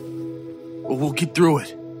 but we'll get through it.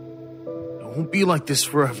 It won't be like this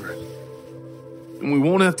forever. And we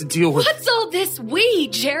won't have to deal with... What's all this we,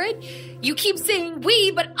 Jared? You keep saying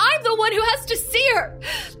we, but I'm the one who has to see her.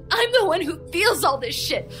 I'm the one who feels all this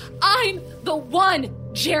shit. I'm the one,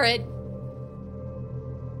 Jared.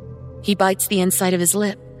 He bites the inside of his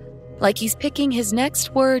lip, like he's picking his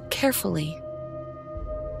next word carefully.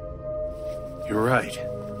 You're right.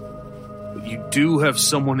 But you do have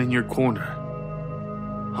someone in your corner.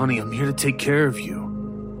 Honey, I'm here to take care of you.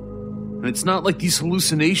 And it's not like these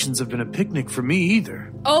hallucinations have been a picnic for me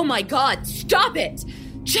either. Oh my God, stop it!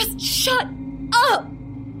 Just shut up!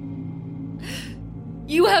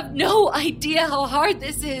 You have no idea how hard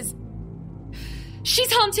this is.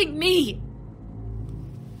 She's haunting me.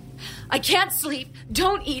 I can't sleep,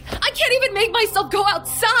 don't eat. I can't even make myself go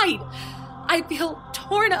outside. I feel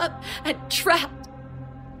torn up and trapped.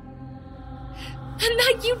 And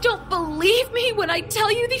that you don't believe me when I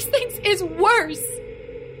tell you these things is worse.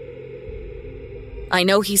 I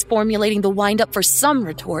know he's formulating the wind-up for some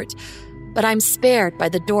retort, but I'm spared by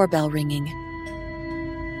the doorbell ringing.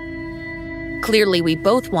 Clearly, we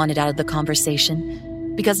both wanted out of the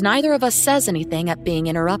conversation because neither of us says anything at being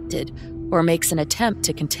interrupted or makes an attempt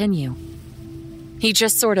to continue. He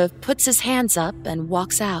just sort of puts his hands up and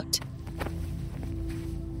walks out.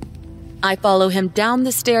 I follow him down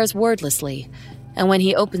the stairs wordlessly, and when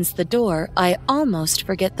he opens the door, I almost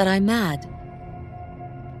forget that I'm mad.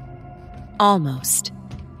 Almost.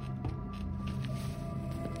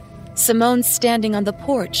 Simone's standing on the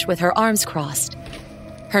porch with her arms crossed.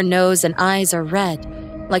 Her nose and eyes are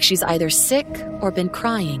red, like she's either sick or been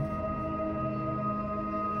crying.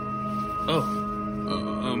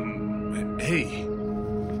 Hey.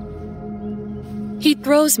 He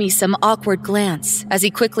throws me some awkward glance as he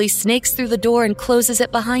quickly snakes through the door and closes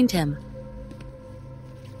it behind him.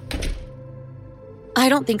 I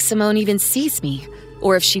don't think Simone even sees me,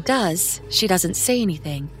 or if she does, she doesn't say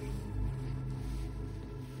anything.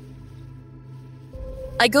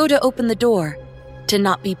 I go to open the door, to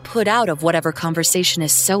not be put out of whatever conversation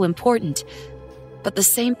is so important, but the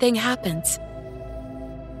same thing happens.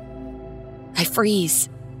 I freeze.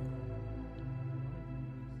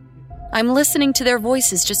 I'm listening to their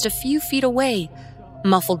voices just a few feet away,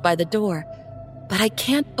 muffled by the door, but I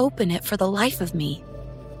can't open it for the life of me.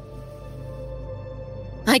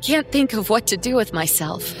 I can't think of what to do with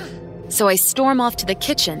myself, so I storm off to the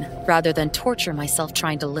kitchen rather than torture myself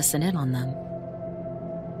trying to listen in on them.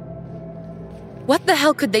 What the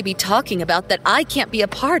hell could they be talking about that I can't be a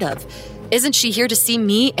part of? Isn't she here to see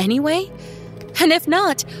me anyway? And if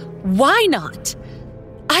not, why not?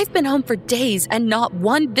 I've been home for days and not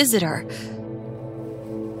one visitor.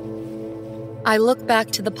 I look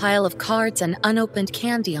back to the pile of cards and unopened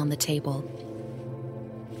candy on the table.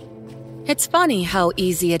 It's funny how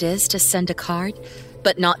easy it is to send a card,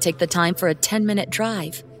 but not take the time for a 10-minute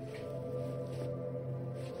drive.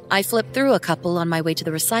 I flip through a couple on my way to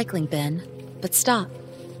the recycling bin, but stop.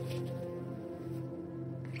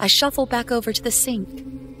 I shuffle back over to the sink.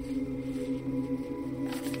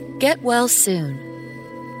 Get well soon.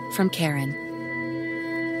 From Karen.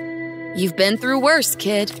 You've been through worse,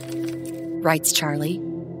 kid, writes Charlie.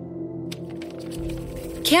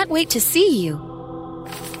 Can't wait to see you.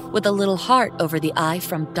 With a little heart over the eye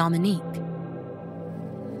from Dominique.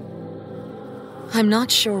 I'm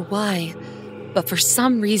not sure why, but for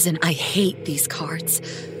some reason I hate these cards.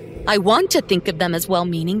 I want to think of them as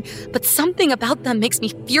well-meaning, but something about them makes me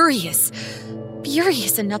furious.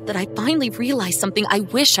 Furious enough that I finally realize something I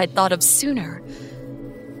wish I'd thought of sooner.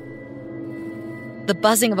 The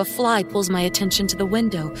buzzing of a fly pulls my attention to the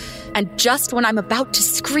window, and just when I'm about to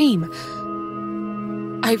scream,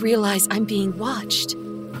 I realize I'm being watched.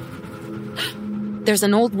 There's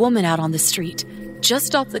an old woman out on the street,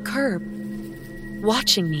 just off the curb,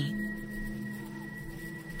 watching me.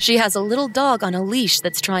 She has a little dog on a leash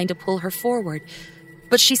that's trying to pull her forward,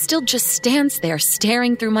 but she still just stands there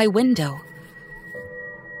staring through my window.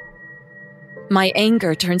 My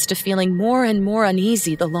anger turns to feeling more and more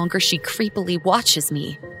uneasy the longer she creepily watches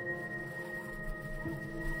me.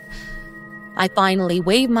 I finally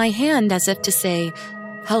wave my hand as if to say,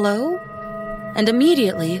 "Hello?" And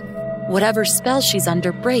immediately, whatever spell she's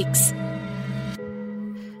under breaks,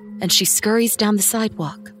 and she scurries down the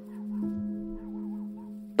sidewalk.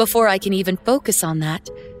 Before I can even focus on that,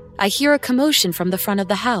 I hear a commotion from the front of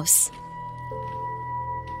the house.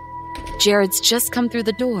 Jared's just come through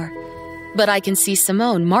the door, but I can see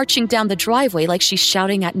Simone marching down the driveway like she's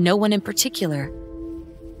shouting at no one in particular.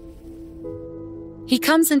 He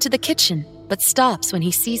comes into the kitchen, but stops when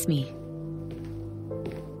he sees me.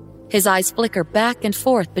 His eyes flicker back and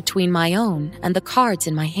forth between my own and the cards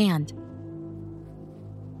in my hand.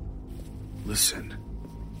 Listen,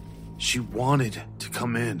 she wanted to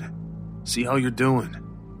come in, see how you're doing.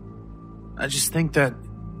 I just think that,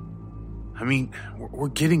 we're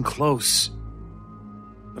getting close,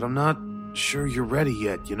 but I'm not sure you're ready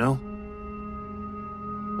yet, you know?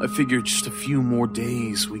 I figured just a few more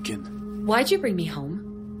days we can... Why'd you bring me home?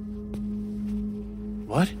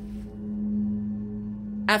 What?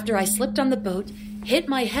 After I slipped on the boat, hit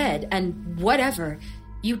my head, and whatever,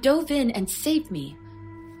 you dove in and saved me.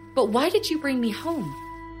 But why did you bring me home?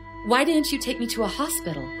 Why didn't you take me to a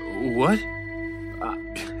hospital? What?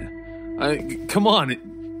 Come on.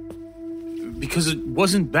 Because it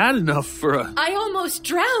wasn't bad enough for a... I almost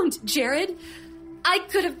drowned, Jared. I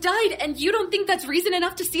could have died, and you don't think that's reason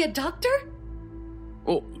enough to see a doctor?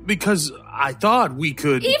 Well, because I thought we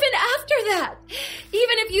could... Even after that,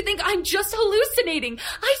 even if you think I'm just hallucinating,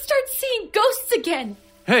 I start seeing ghosts again.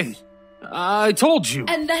 Hey, I told you.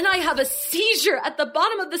 And then I have a seizure at the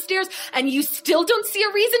bottom of the stairs, and you still don't see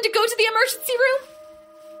a reason to go to the emergency room?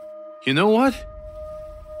 You know what?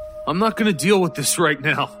 I'm not gonna deal with this right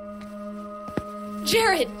now.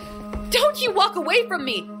 Jared, don't you walk away from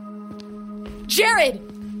me. Jared!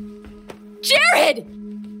 Jared!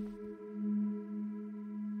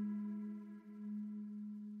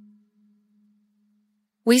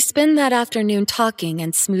 We spend that afternoon talking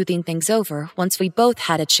and smoothing things over once we both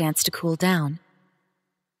had a chance to cool down.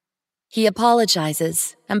 He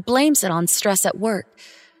apologizes and blames it on stress at work,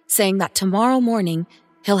 saying that tomorrow morning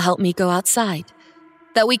he'll help me go outside,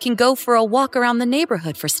 that we can go for a walk around the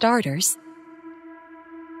neighborhood for starters.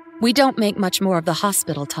 We don't make much more of the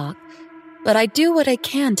hospital talk, but I do what I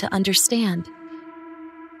can to understand.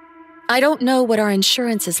 I don't know what our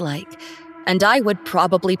insurance is like, and I would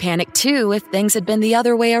probably panic too if things had been the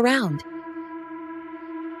other way around.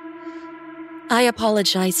 I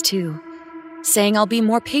apologize too, saying I'll be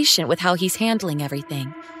more patient with how he's handling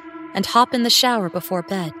everything, and hop in the shower before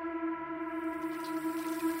bed.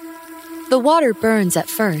 The water burns at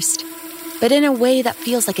first, but in a way that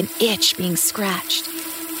feels like an itch being scratched,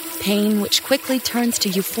 pain which quickly turns to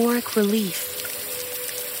euphoric relief.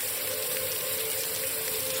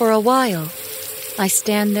 For a while, I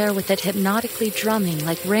stand there with it hypnotically drumming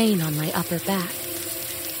like rain on my upper back.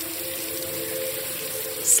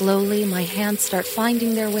 Slowly, my hands start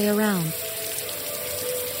finding their way around.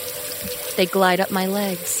 They glide up my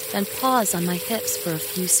legs and pause on my hips for a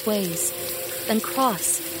few sways, then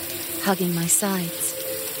cross, hugging my sides.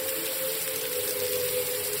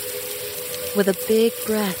 With a big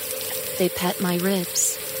breath, they pet my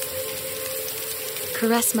ribs,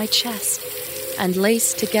 caress my chest, and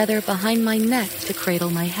lace together behind my neck to cradle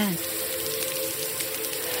my head.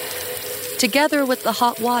 Together with the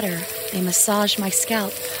hot water, they massage my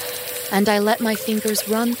scalp, and I let my fingers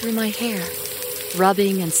run through my hair,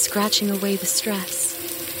 rubbing and scratching away the stress.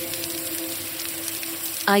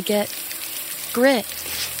 I get grit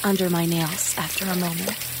under my nails after a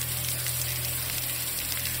moment.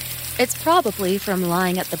 It's probably from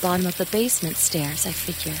lying at the bottom of the basement stairs, I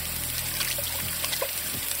figure.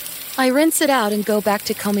 I rinse it out and go back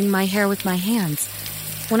to combing my hair with my hands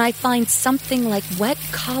when I find something like wet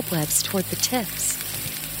cobwebs toward the tips.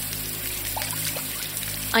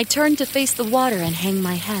 I turn to face the water and hang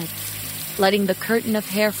my head, letting the curtain of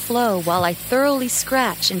hair flow while I thoroughly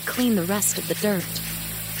scratch and clean the rest of the dirt.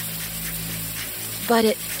 But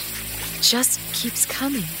it just keeps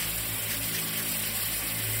coming.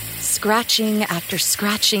 Scratching after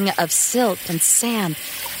scratching of silt and sand,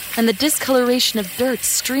 and the discoloration of dirt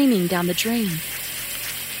streaming down the drain.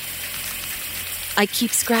 I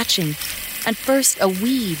keep scratching, and first a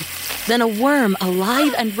weed, Then a worm,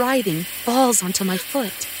 alive and writhing, falls onto my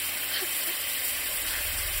foot.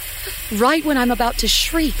 Right when I'm about to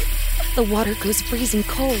shriek, the water goes freezing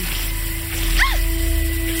cold.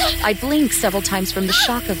 I blink several times from the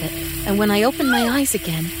shock of it, and when I open my eyes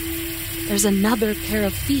again, there's another pair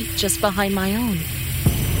of feet just behind my own.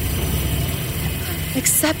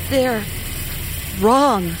 Except they're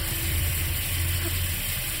wrong.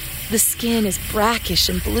 The skin is brackish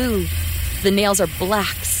and blue. The nails are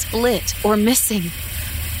black, split, or missing.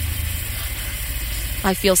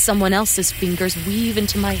 I feel someone else's fingers weave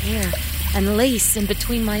into my hair and lace in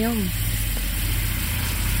between my own.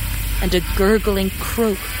 And a gurgling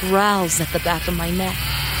croak growls at the back of my neck.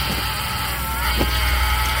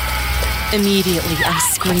 Immediately, I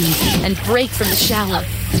scream and break from the shower,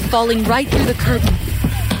 falling right through the curtain.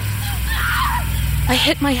 I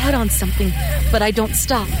hit my head on something, but I don't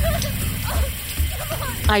stop.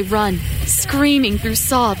 I run, screaming through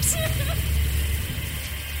sobs.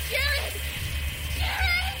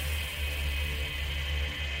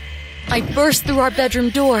 I burst through our bedroom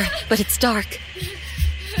door, but it's dark.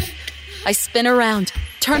 I spin around,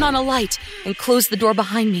 turn on a light, and close the door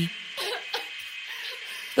behind me.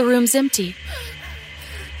 The room's empty.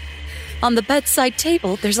 On the bedside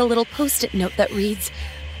table, there's a little post-it note that reads,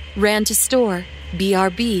 "Ran to store,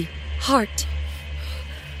 BRB, heart."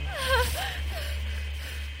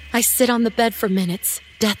 I sit on the bed for minutes,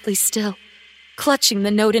 deathly still, clutching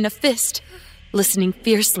the note in a fist, listening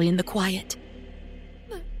fiercely in the quiet.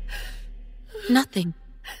 Nothing.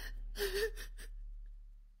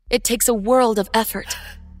 It takes a world of effort,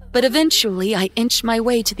 but eventually I inch my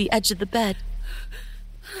way to the edge of the bed,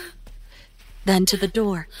 then to the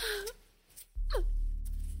door,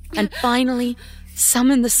 and finally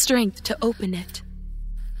summon the strength to open it.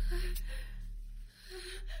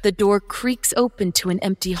 The door creaks open to an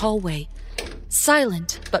empty hallway,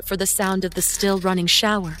 silent but for the sound of the still running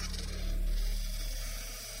shower.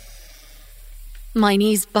 My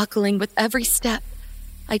knees buckling with every step,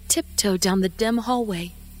 I tiptoe down the dim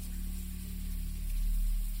hallway.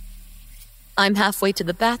 I'm halfway to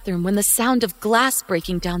the bathroom when the sound of glass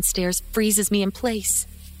breaking downstairs freezes me in place.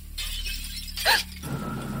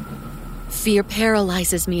 Fear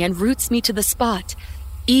paralyzes me and roots me to the spot,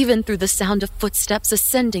 even through the sound of footsteps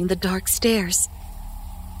ascending the dark stairs.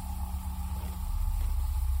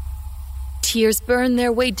 Tears burn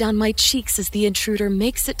their way down my cheeks as the intruder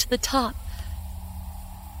makes it to the top.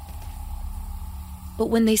 But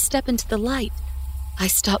when they step into the light, I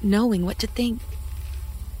stop knowing what to think.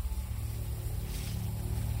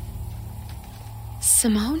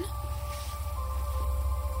 Simone?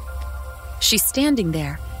 She's standing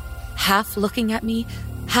there, half looking at me,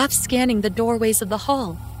 half scanning the doorways of the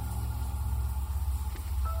hall.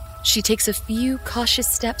 She takes a few cautious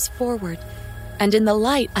steps forward, and in the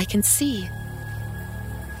light I can see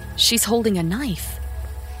she's holding a knife.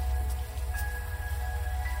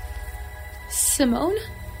 Simone?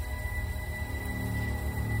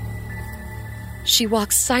 She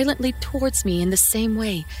walks silently towards me in the same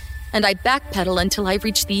way, and I backpedal until I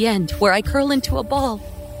reach the end, where I curl into a ball.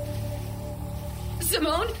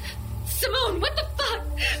 Simone? Simone, what the fuck?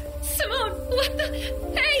 Simone, what the...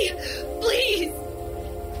 Hey, please!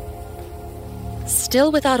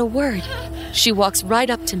 Still without a word, she walks right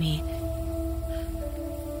up to me,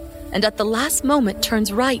 and at the last moment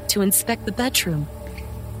turns right to inspect the bedroom.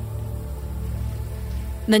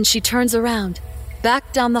 Then she turns around,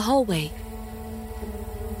 back down the hallway.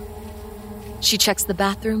 She checks the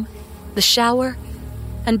bathroom, the shower,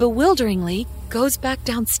 and bewilderingly goes back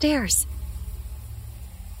downstairs.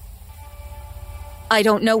 I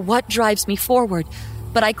don't know what drives me forward,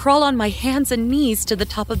 but I crawl on my hands and knees to the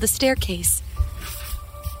top of the staircase.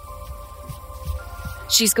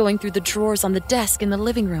 She's going through the drawers on the desk in the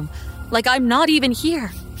living room, like I'm not even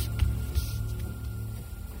here.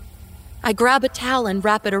 I grab a towel and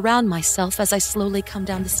wrap it around myself as I slowly come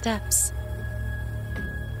down the steps.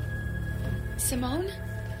 Simone?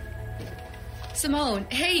 Simone,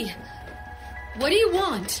 hey! What do you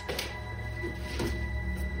want?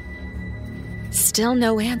 Still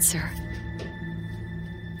no answer.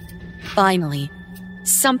 Finally,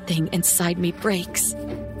 something inside me breaks.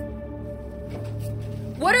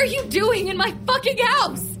 What are you doing in my fucking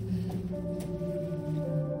house?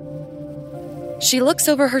 She looks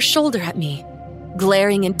over her shoulder at me,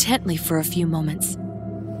 glaring intently for a few moments,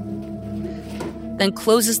 then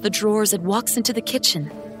closes the drawers and walks into the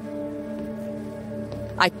kitchen.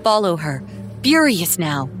 I follow her, furious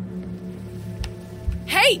now.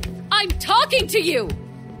 Hey, I'm talking to you!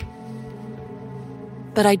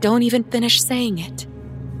 But I don't even finish saying it.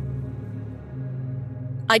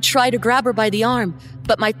 I try to grab her by the arm,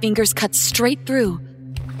 but my fingers cut straight through,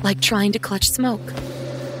 like trying to clutch smoke.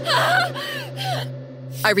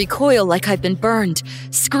 I recoil like I've been burned,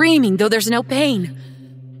 screaming though there's no pain.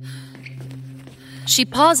 She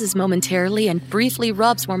pauses momentarily and briefly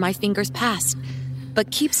rubs where my fingers passed, but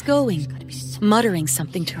keeps going, muttering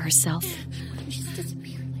something to herself.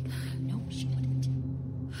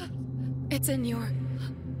 It's in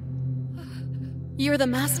You're the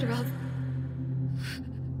master of...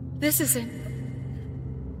 This isn't...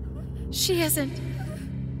 She isn't...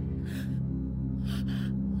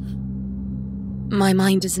 My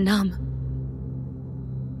mind is numb.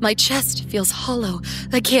 My chest feels hollow.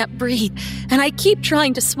 I can't breathe, and I keep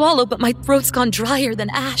trying to swallow, but my throat's gone drier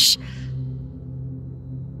than ash.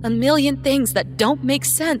 A million things that don't make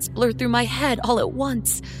sense blur through my head all at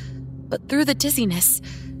once. But through the dizziness,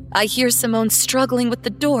 I hear Simone struggling with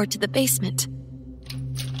the door to the basement.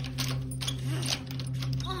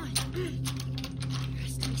 Come on. There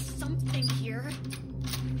has to be something here.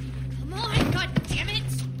 Come on, God damn it!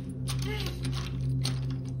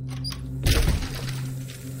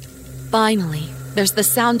 Finally, there's the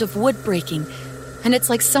sound of wood breaking, and it's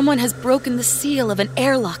like someone has broken the seal of an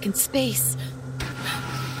airlock in space.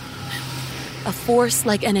 A force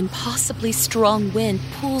like an impossibly strong wind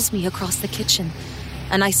pulls me across the kitchen,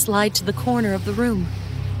 and I slide to the corner of the room.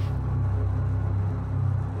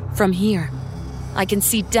 From here, I can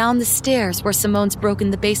see down the stairs where Simone's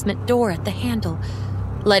broken the basement door at the handle,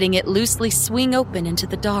 letting it loosely swing open into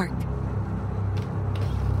the dark.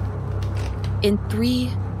 In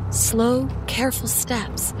 3 slow, careful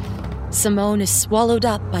steps, Simone is swallowed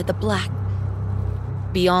up by the black,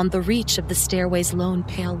 beyond the reach of the stairway's lone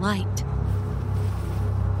pale light.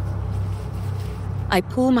 I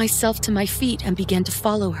pull myself to my feet and begin to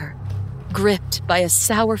follow her, gripped by a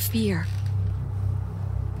sour fear.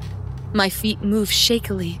 My feet move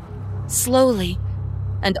shakily, slowly,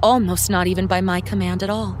 and almost not even by my command at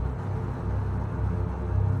all.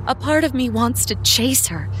 A part of me wants to chase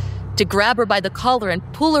her, to grab her by the collar and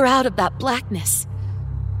pull her out of that blackness.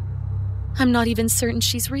 I'm not even certain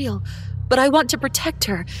she's real, but I want to protect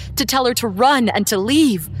her, to tell her to run and to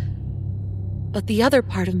leave. But the other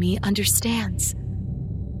part of me understands.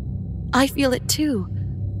 I feel it too,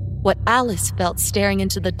 what Alice felt staring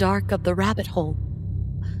into the dark of the rabbit hole.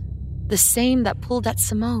 The same that pulled at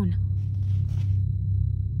Simone.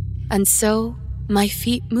 And so, my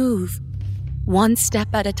feet move, one step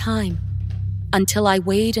at a time, until I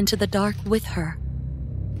wade into the dark with her.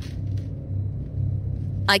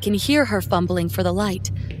 I can hear her fumbling for the light,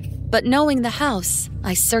 but knowing the house,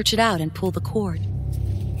 I search it out and pull the cord.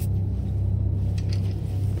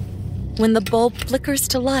 When the bulb flickers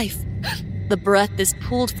to life, the breath is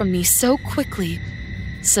pulled from me so quickly,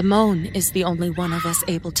 Simone is the only one of us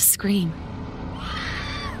able to scream.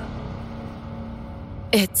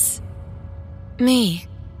 It's me.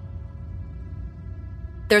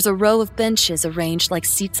 There's a row of benches arranged like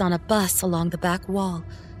seats on a bus along the back wall,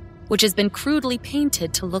 which has been crudely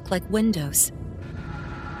painted to look like windows.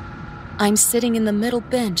 I'm sitting in the middle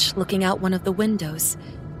bench looking out one of the windows.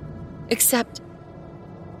 Except,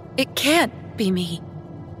 it can't be me.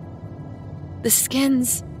 The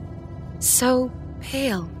skin's so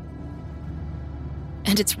pale.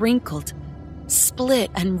 And it's wrinkled,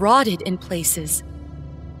 split and rotted in places.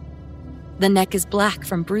 The neck is black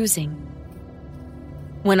from bruising.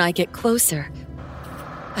 When I get closer,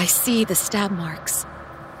 I see the stab marks.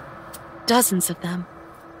 Dozens of them.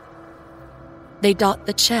 They dot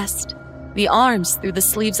the chest, the arms through the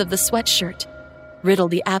sleeves of the sweatshirt, riddle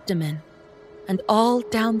the abdomen, and all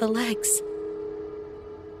down the legs.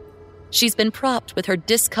 She's been propped with her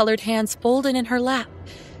discolored hands folded in her lap,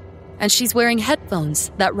 and she's wearing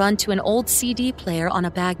headphones that run to an old CD player on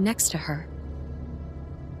a bag next to her.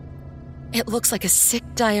 It looks like a sick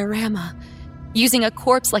diorama, using a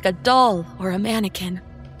corpse like a doll or a mannequin.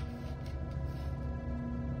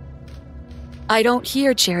 I don't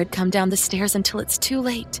hear Jared come down the stairs until it's too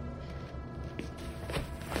late.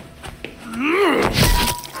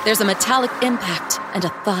 There's a metallic impact and a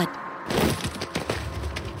thud.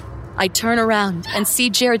 I turn around and see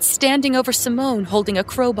Jared standing over Simone holding a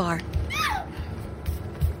crowbar.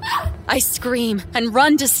 I scream and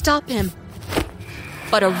run to stop him,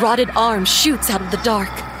 but a rotted arm shoots out of the dark.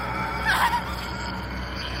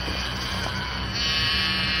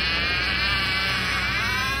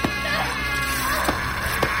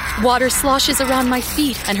 Water sloshes around my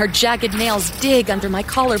feet, and her jagged nails dig under my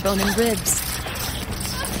collarbone and ribs.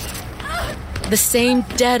 The same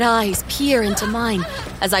dead eyes peer into mine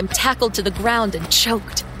as I'm tackled to the ground and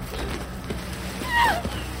choked.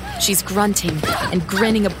 She's grunting and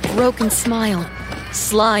grinning a broken smile,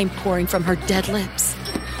 slime pouring from her dead lips.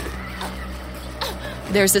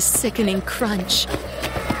 There's a sickening crunch.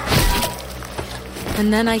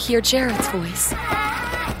 And then I hear Jared's voice.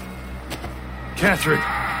 Catherine!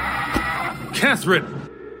 Catherine!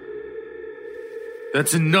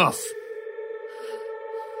 That's enough!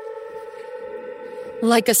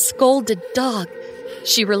 Like a scolded dog,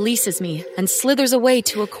 she releases me and slithers away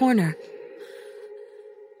to a corner.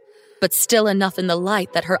 But still enough in the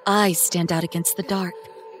light that her eyes stand out against the dark.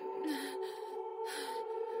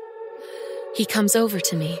 He comes over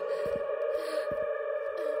to me.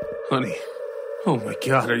 Honey, oh my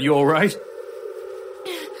God, are you all right?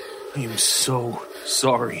 I am so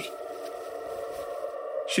sorry.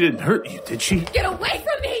 She didn't hurt you, did she? Get away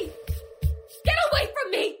from me! Get away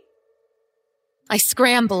from me! I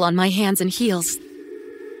scramble on my hands and heels.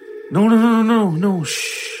 No,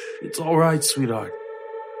 shh. It's all right, sweetheart.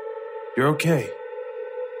 You're okay.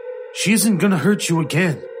 She isn't gonna hurt you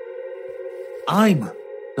again. I'm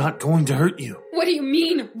not going to hurt you. What do you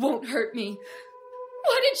mean, won't hurt me?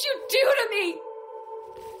 What did you do to me?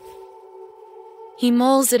 He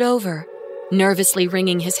mulls it over, nervously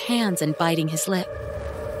wringing his hands and biting his lip.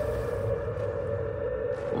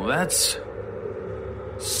 Well, that's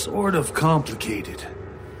sort of complicated.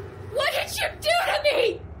 What did you do to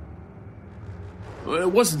me?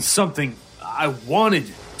 It wasn't something I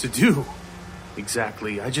wanted to do.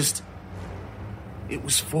 Exactly. It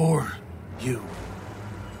was for you.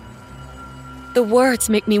 The words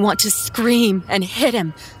make me want to scream and hit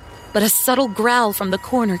him, but a subtle growl from the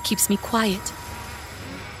corner keeps me quiet.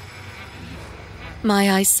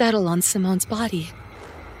 My eyes settle on Simone's body.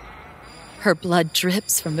 Her blood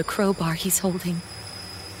drips from the crowbar he's holding.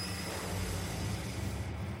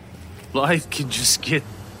 Life can just get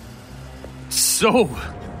so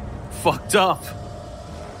fucked up.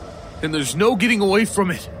 And there's no getting away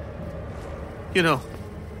from it. You know,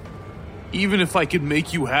 even if I could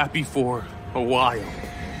make you happy for a while,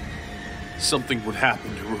 something would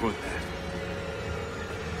happen to ruin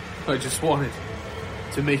that. I just wanted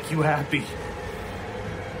to make you happy.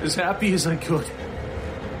 As happy as I could.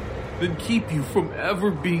 Then keep you from ever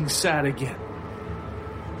being sad again.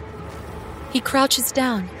 He crouches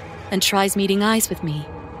down and tries meeting eyes with me.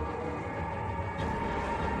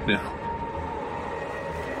 Now,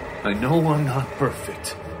 I know I'm not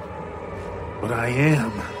perfect, but I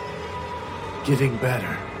am getting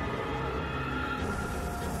better.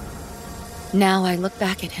 Now I look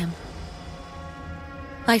back at him.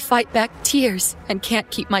 I fight back tears and can't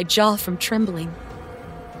keep my jaw from trembling.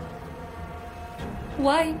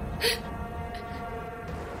 Why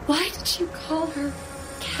did you call her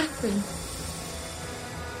Catherine?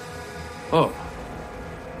 Oh.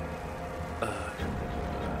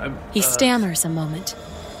 He stammers a moment,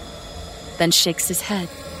 then shakes his head,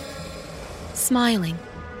 smiling.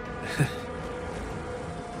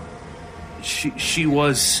 She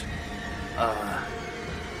was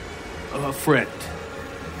a friend.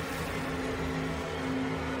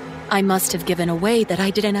 I must have given away that I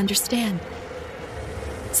didn't understand.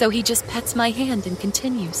 So he just pets my hand and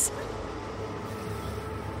continues.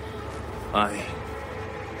 I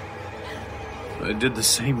did the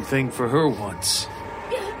same thing for her once,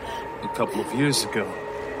 a couple of years ago.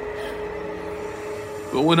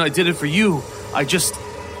 But when I did it for you,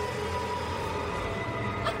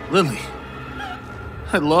 Lily,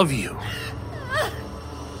 I love you.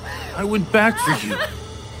 I went back for you.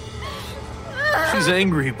 She's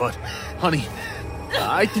angry, but, honey,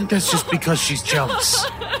 I think that's just because she's jealous.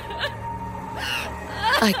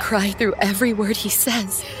 I cry through every word he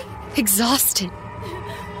says, exhausted.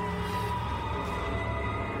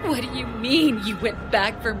 What do you mean you went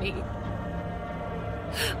back for me?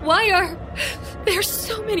 Why are there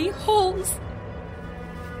so many holes?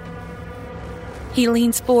 He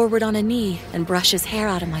leans forward on a knee and brushes hair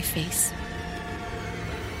out of my face.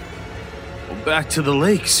 Well, back to the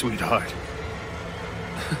lake, sweetheart.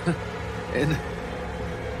 And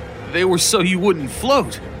they were so you wouldn't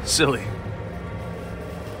float, silly.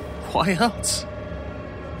 Why else?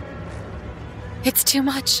 It's too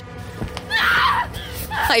much.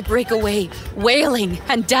 I break away, wailing,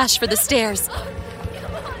 and dash for the stairs.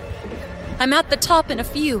 I'm at the top in a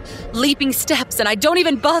few, leaping steps, and I don't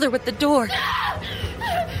even bother with the door.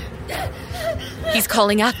 He's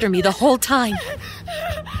calling after me the whole time.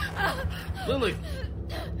 Lily!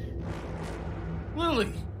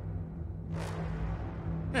 Lily!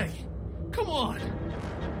 Hey, come on!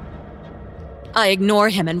 I ignore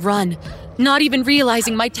him and run, not even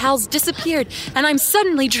realizing my towels disappeared, and I'm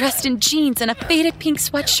suddenly dressed in jeans and a faded pink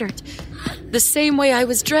sweatshirt, the same way I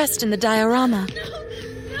was dressed in the diorama.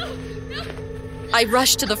 I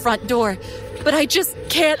rush to the front door, but I just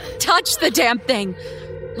can't touch the damn thing.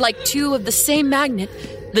 Like two of the same magnet,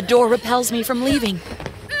 the door repels me from leaving.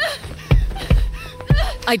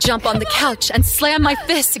 I jump on the couch and slam my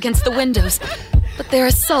fists against the windows, but they're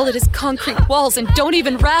as solid as concrete walls and don't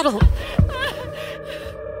even rattle.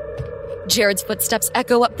 Jared's footsteps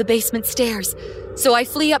echo up the basement stairs, so I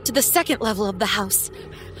flee up to the second level of the house.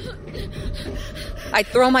 I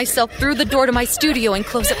throw myself through the door to my studio and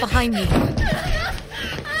close it behind me.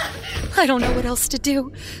 I don't know what else to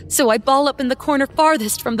do, so I ball up in the corner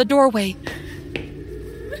farthest from the doorway.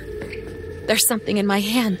 There's something in my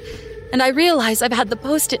hand, and I realize I've had the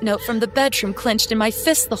post-it note from the bedroom clenched in my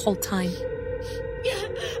fist the whole time.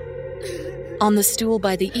 On the stool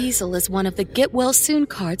by the easel is one of the Get Well Soon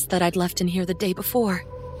cards that I'd left in here the day before.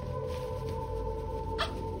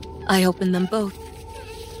 I open them both,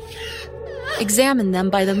 examine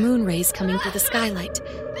them by the moon rays coming through the skylight,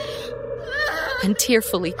 and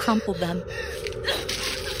tearfully crumple them.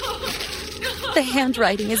 The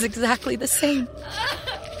handwriting is exactly the same.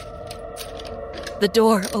 The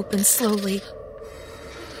door opens slowly.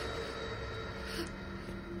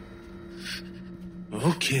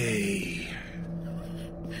 Okay.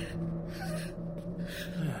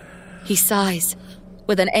 He sighs,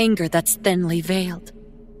 with an anger that's thinly veiled.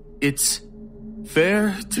 It's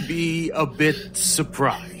fair to be a bit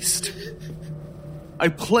surprised. I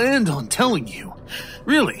planned on telling you,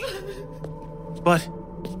 really. But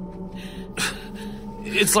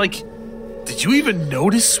it's like, did you even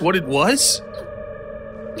notice what it was?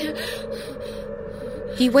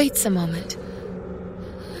 He waits a moment,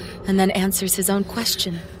 and then answers his own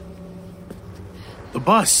question. The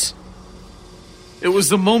bus. It was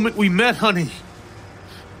the moment we met, honey.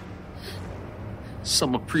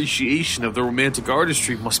 Some appreciation of the romantic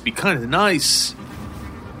artistry must be kind of nice.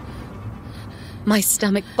 My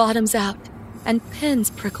stomach bottoms out, and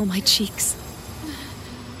pins prickle my cheeks.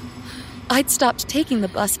 I'd stopped taking the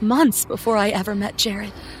bus months before I ever met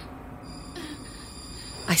Jared.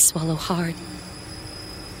 I swallow hard.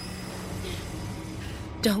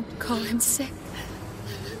 Don't call him sick.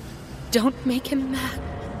 Don't make him mad.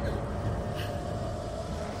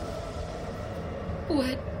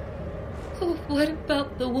 What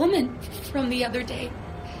about the woman from the other day?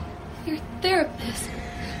 Your therapist.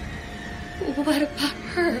 What about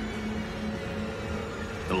her?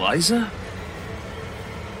 Eliza?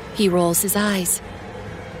 He rolls his eyes.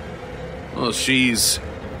 Well, she's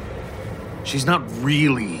not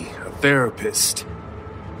really a therapist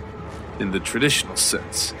in the traditional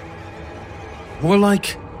sense. More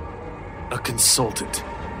like a consultant.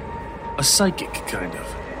 A psychic, kind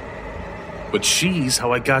of. But she's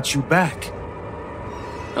how I got you back.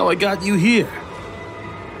 How I got you here.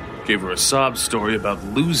 Gave her a sob story about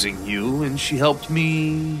losing you, and she helped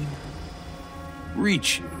me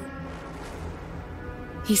reach you.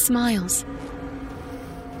 He smiles.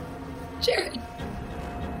 Jared.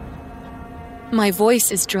 My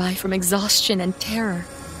voice is dry from exhaustion and terror.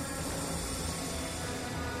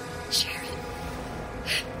 Jared.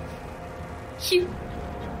 You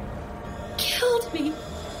killed me.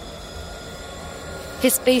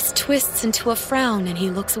 His face twists into a frown and he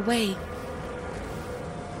looks away.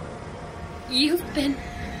 You've been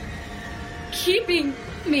keeping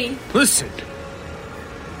me. Listen,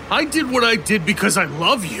 I did what I did because I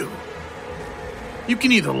love you. You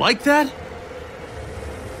can either like that,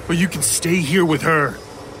 or you can stay here with her.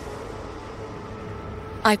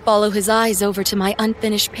 I follow his eyes over to my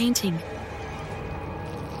unfinished painting.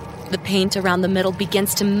 The paint around the middle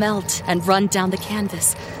begins to melt and run down the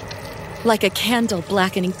canvas, like a candle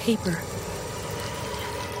blackening paper.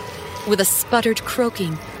 With a sputtered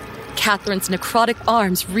croaking, Catherine's necrotic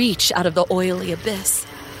arms reach out of the oily abyss.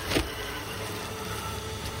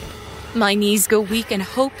 My knees go weak and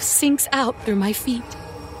hope sinks out through my feet.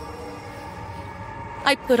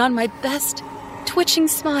 I put on my best, twitching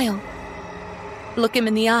smile, look him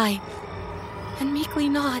in the eye, and meekly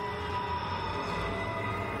nod.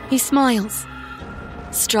 He smiles,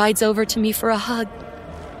 strides over to me for a hug,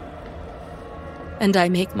 and I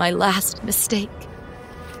make my last mistake.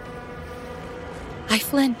 I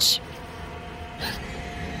flinch.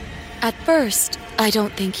 At first, I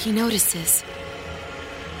don't think he notices.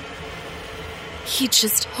 He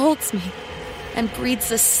just holds me and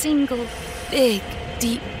breathes a single, big,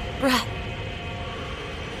 deep breath.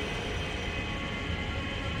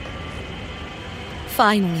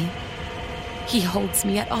 Finally, he holds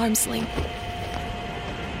me at arm's length.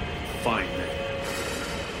 Fine then.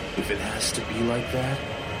 If it has to be like that.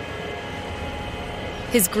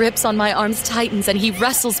 His grips on my arms tightens and he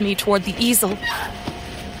wrestles me toward the easel.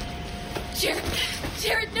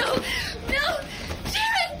 Jared, no,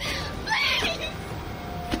 Jared, please.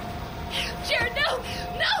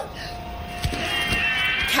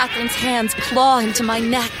 Catherine's hands claw into my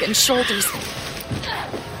neck and shoulders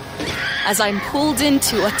as I'm pulled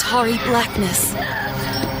into a tarry blackness.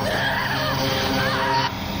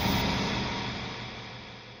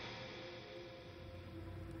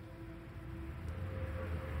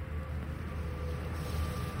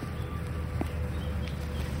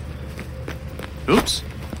 Oops.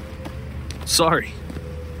 Sorry.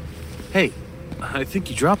 Hey, I think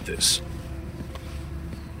you dropped this.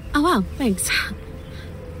 Oh, wow, thanks.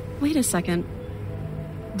 Wait a second.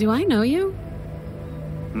 Do I know you?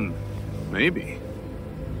 Maybe.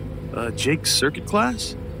 Jake's circuit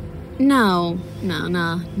class? No,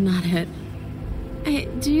 not it. Hey,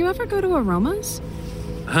 do you ever go to Aromas?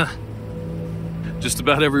 Huh. Just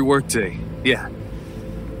about every workday, yeah.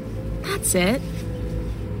 That's it.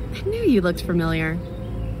 I knew you looked familiar.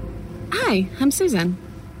 Hi, I'm Susan.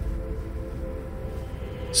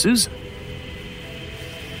 Susan.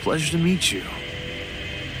 Pleasure to meet you.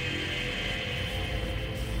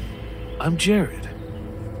 I'm Jared.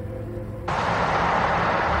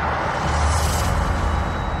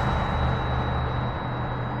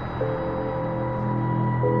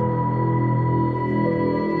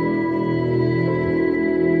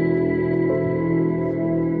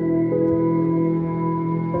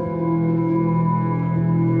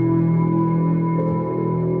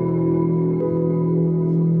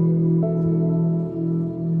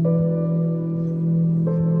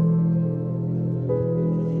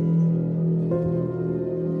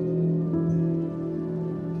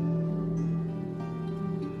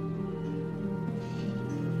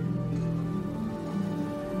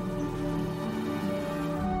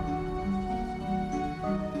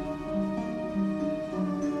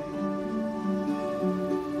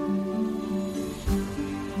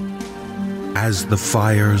 As the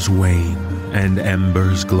fires wane and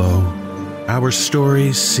embers glow, our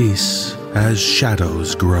stories cease as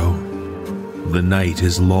shadows grow. The night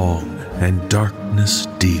is long and darkness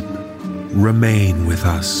deep. Remain with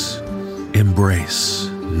us. Embrace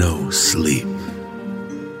no sleep.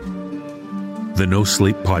 The No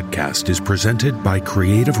Sleep podcast is presented by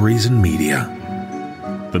Creative Reason Media.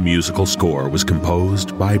 The musical score was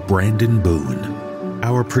composed by Brandon Boone.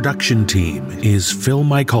 Our production team is Phil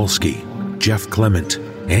Michalski, Jeff Clement,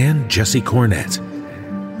 and Jesse Cornett.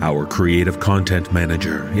 Our creative content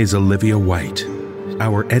manager is Olivia White.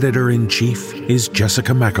 Our editor-in-chief is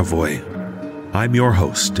Jessica McAvoy. I'm your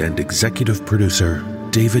host and executive producer,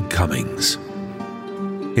 David Cummings.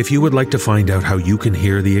 If you would like to find out how you can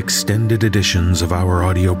hear the extended editions of our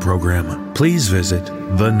audio program, please visit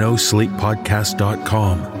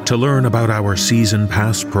thenosleeppodcast.com to learn about our season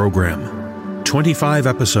pass program. 25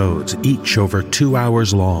 episodes, each over 2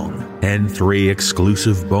 hours long, and 3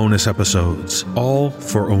 exclusive bonus episodes, all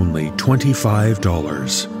for only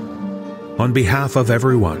 $25. On behalf of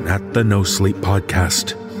everyone at the No Sleep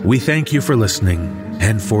Podcast, we thank you for listening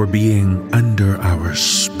and for being under our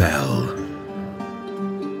spell.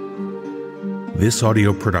 This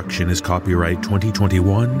audio production is copyright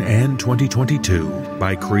 2021 and 2022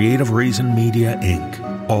 by Creative Reason Media, Inc.,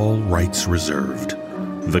 all rights reserved.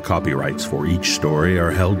 The copyrights for each story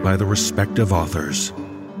are held by the respective authors.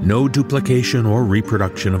 No duplication or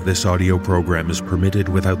reproduction of this audio program is permitted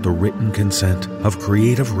without the written consent of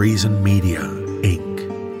Creative Reason Media, Inc.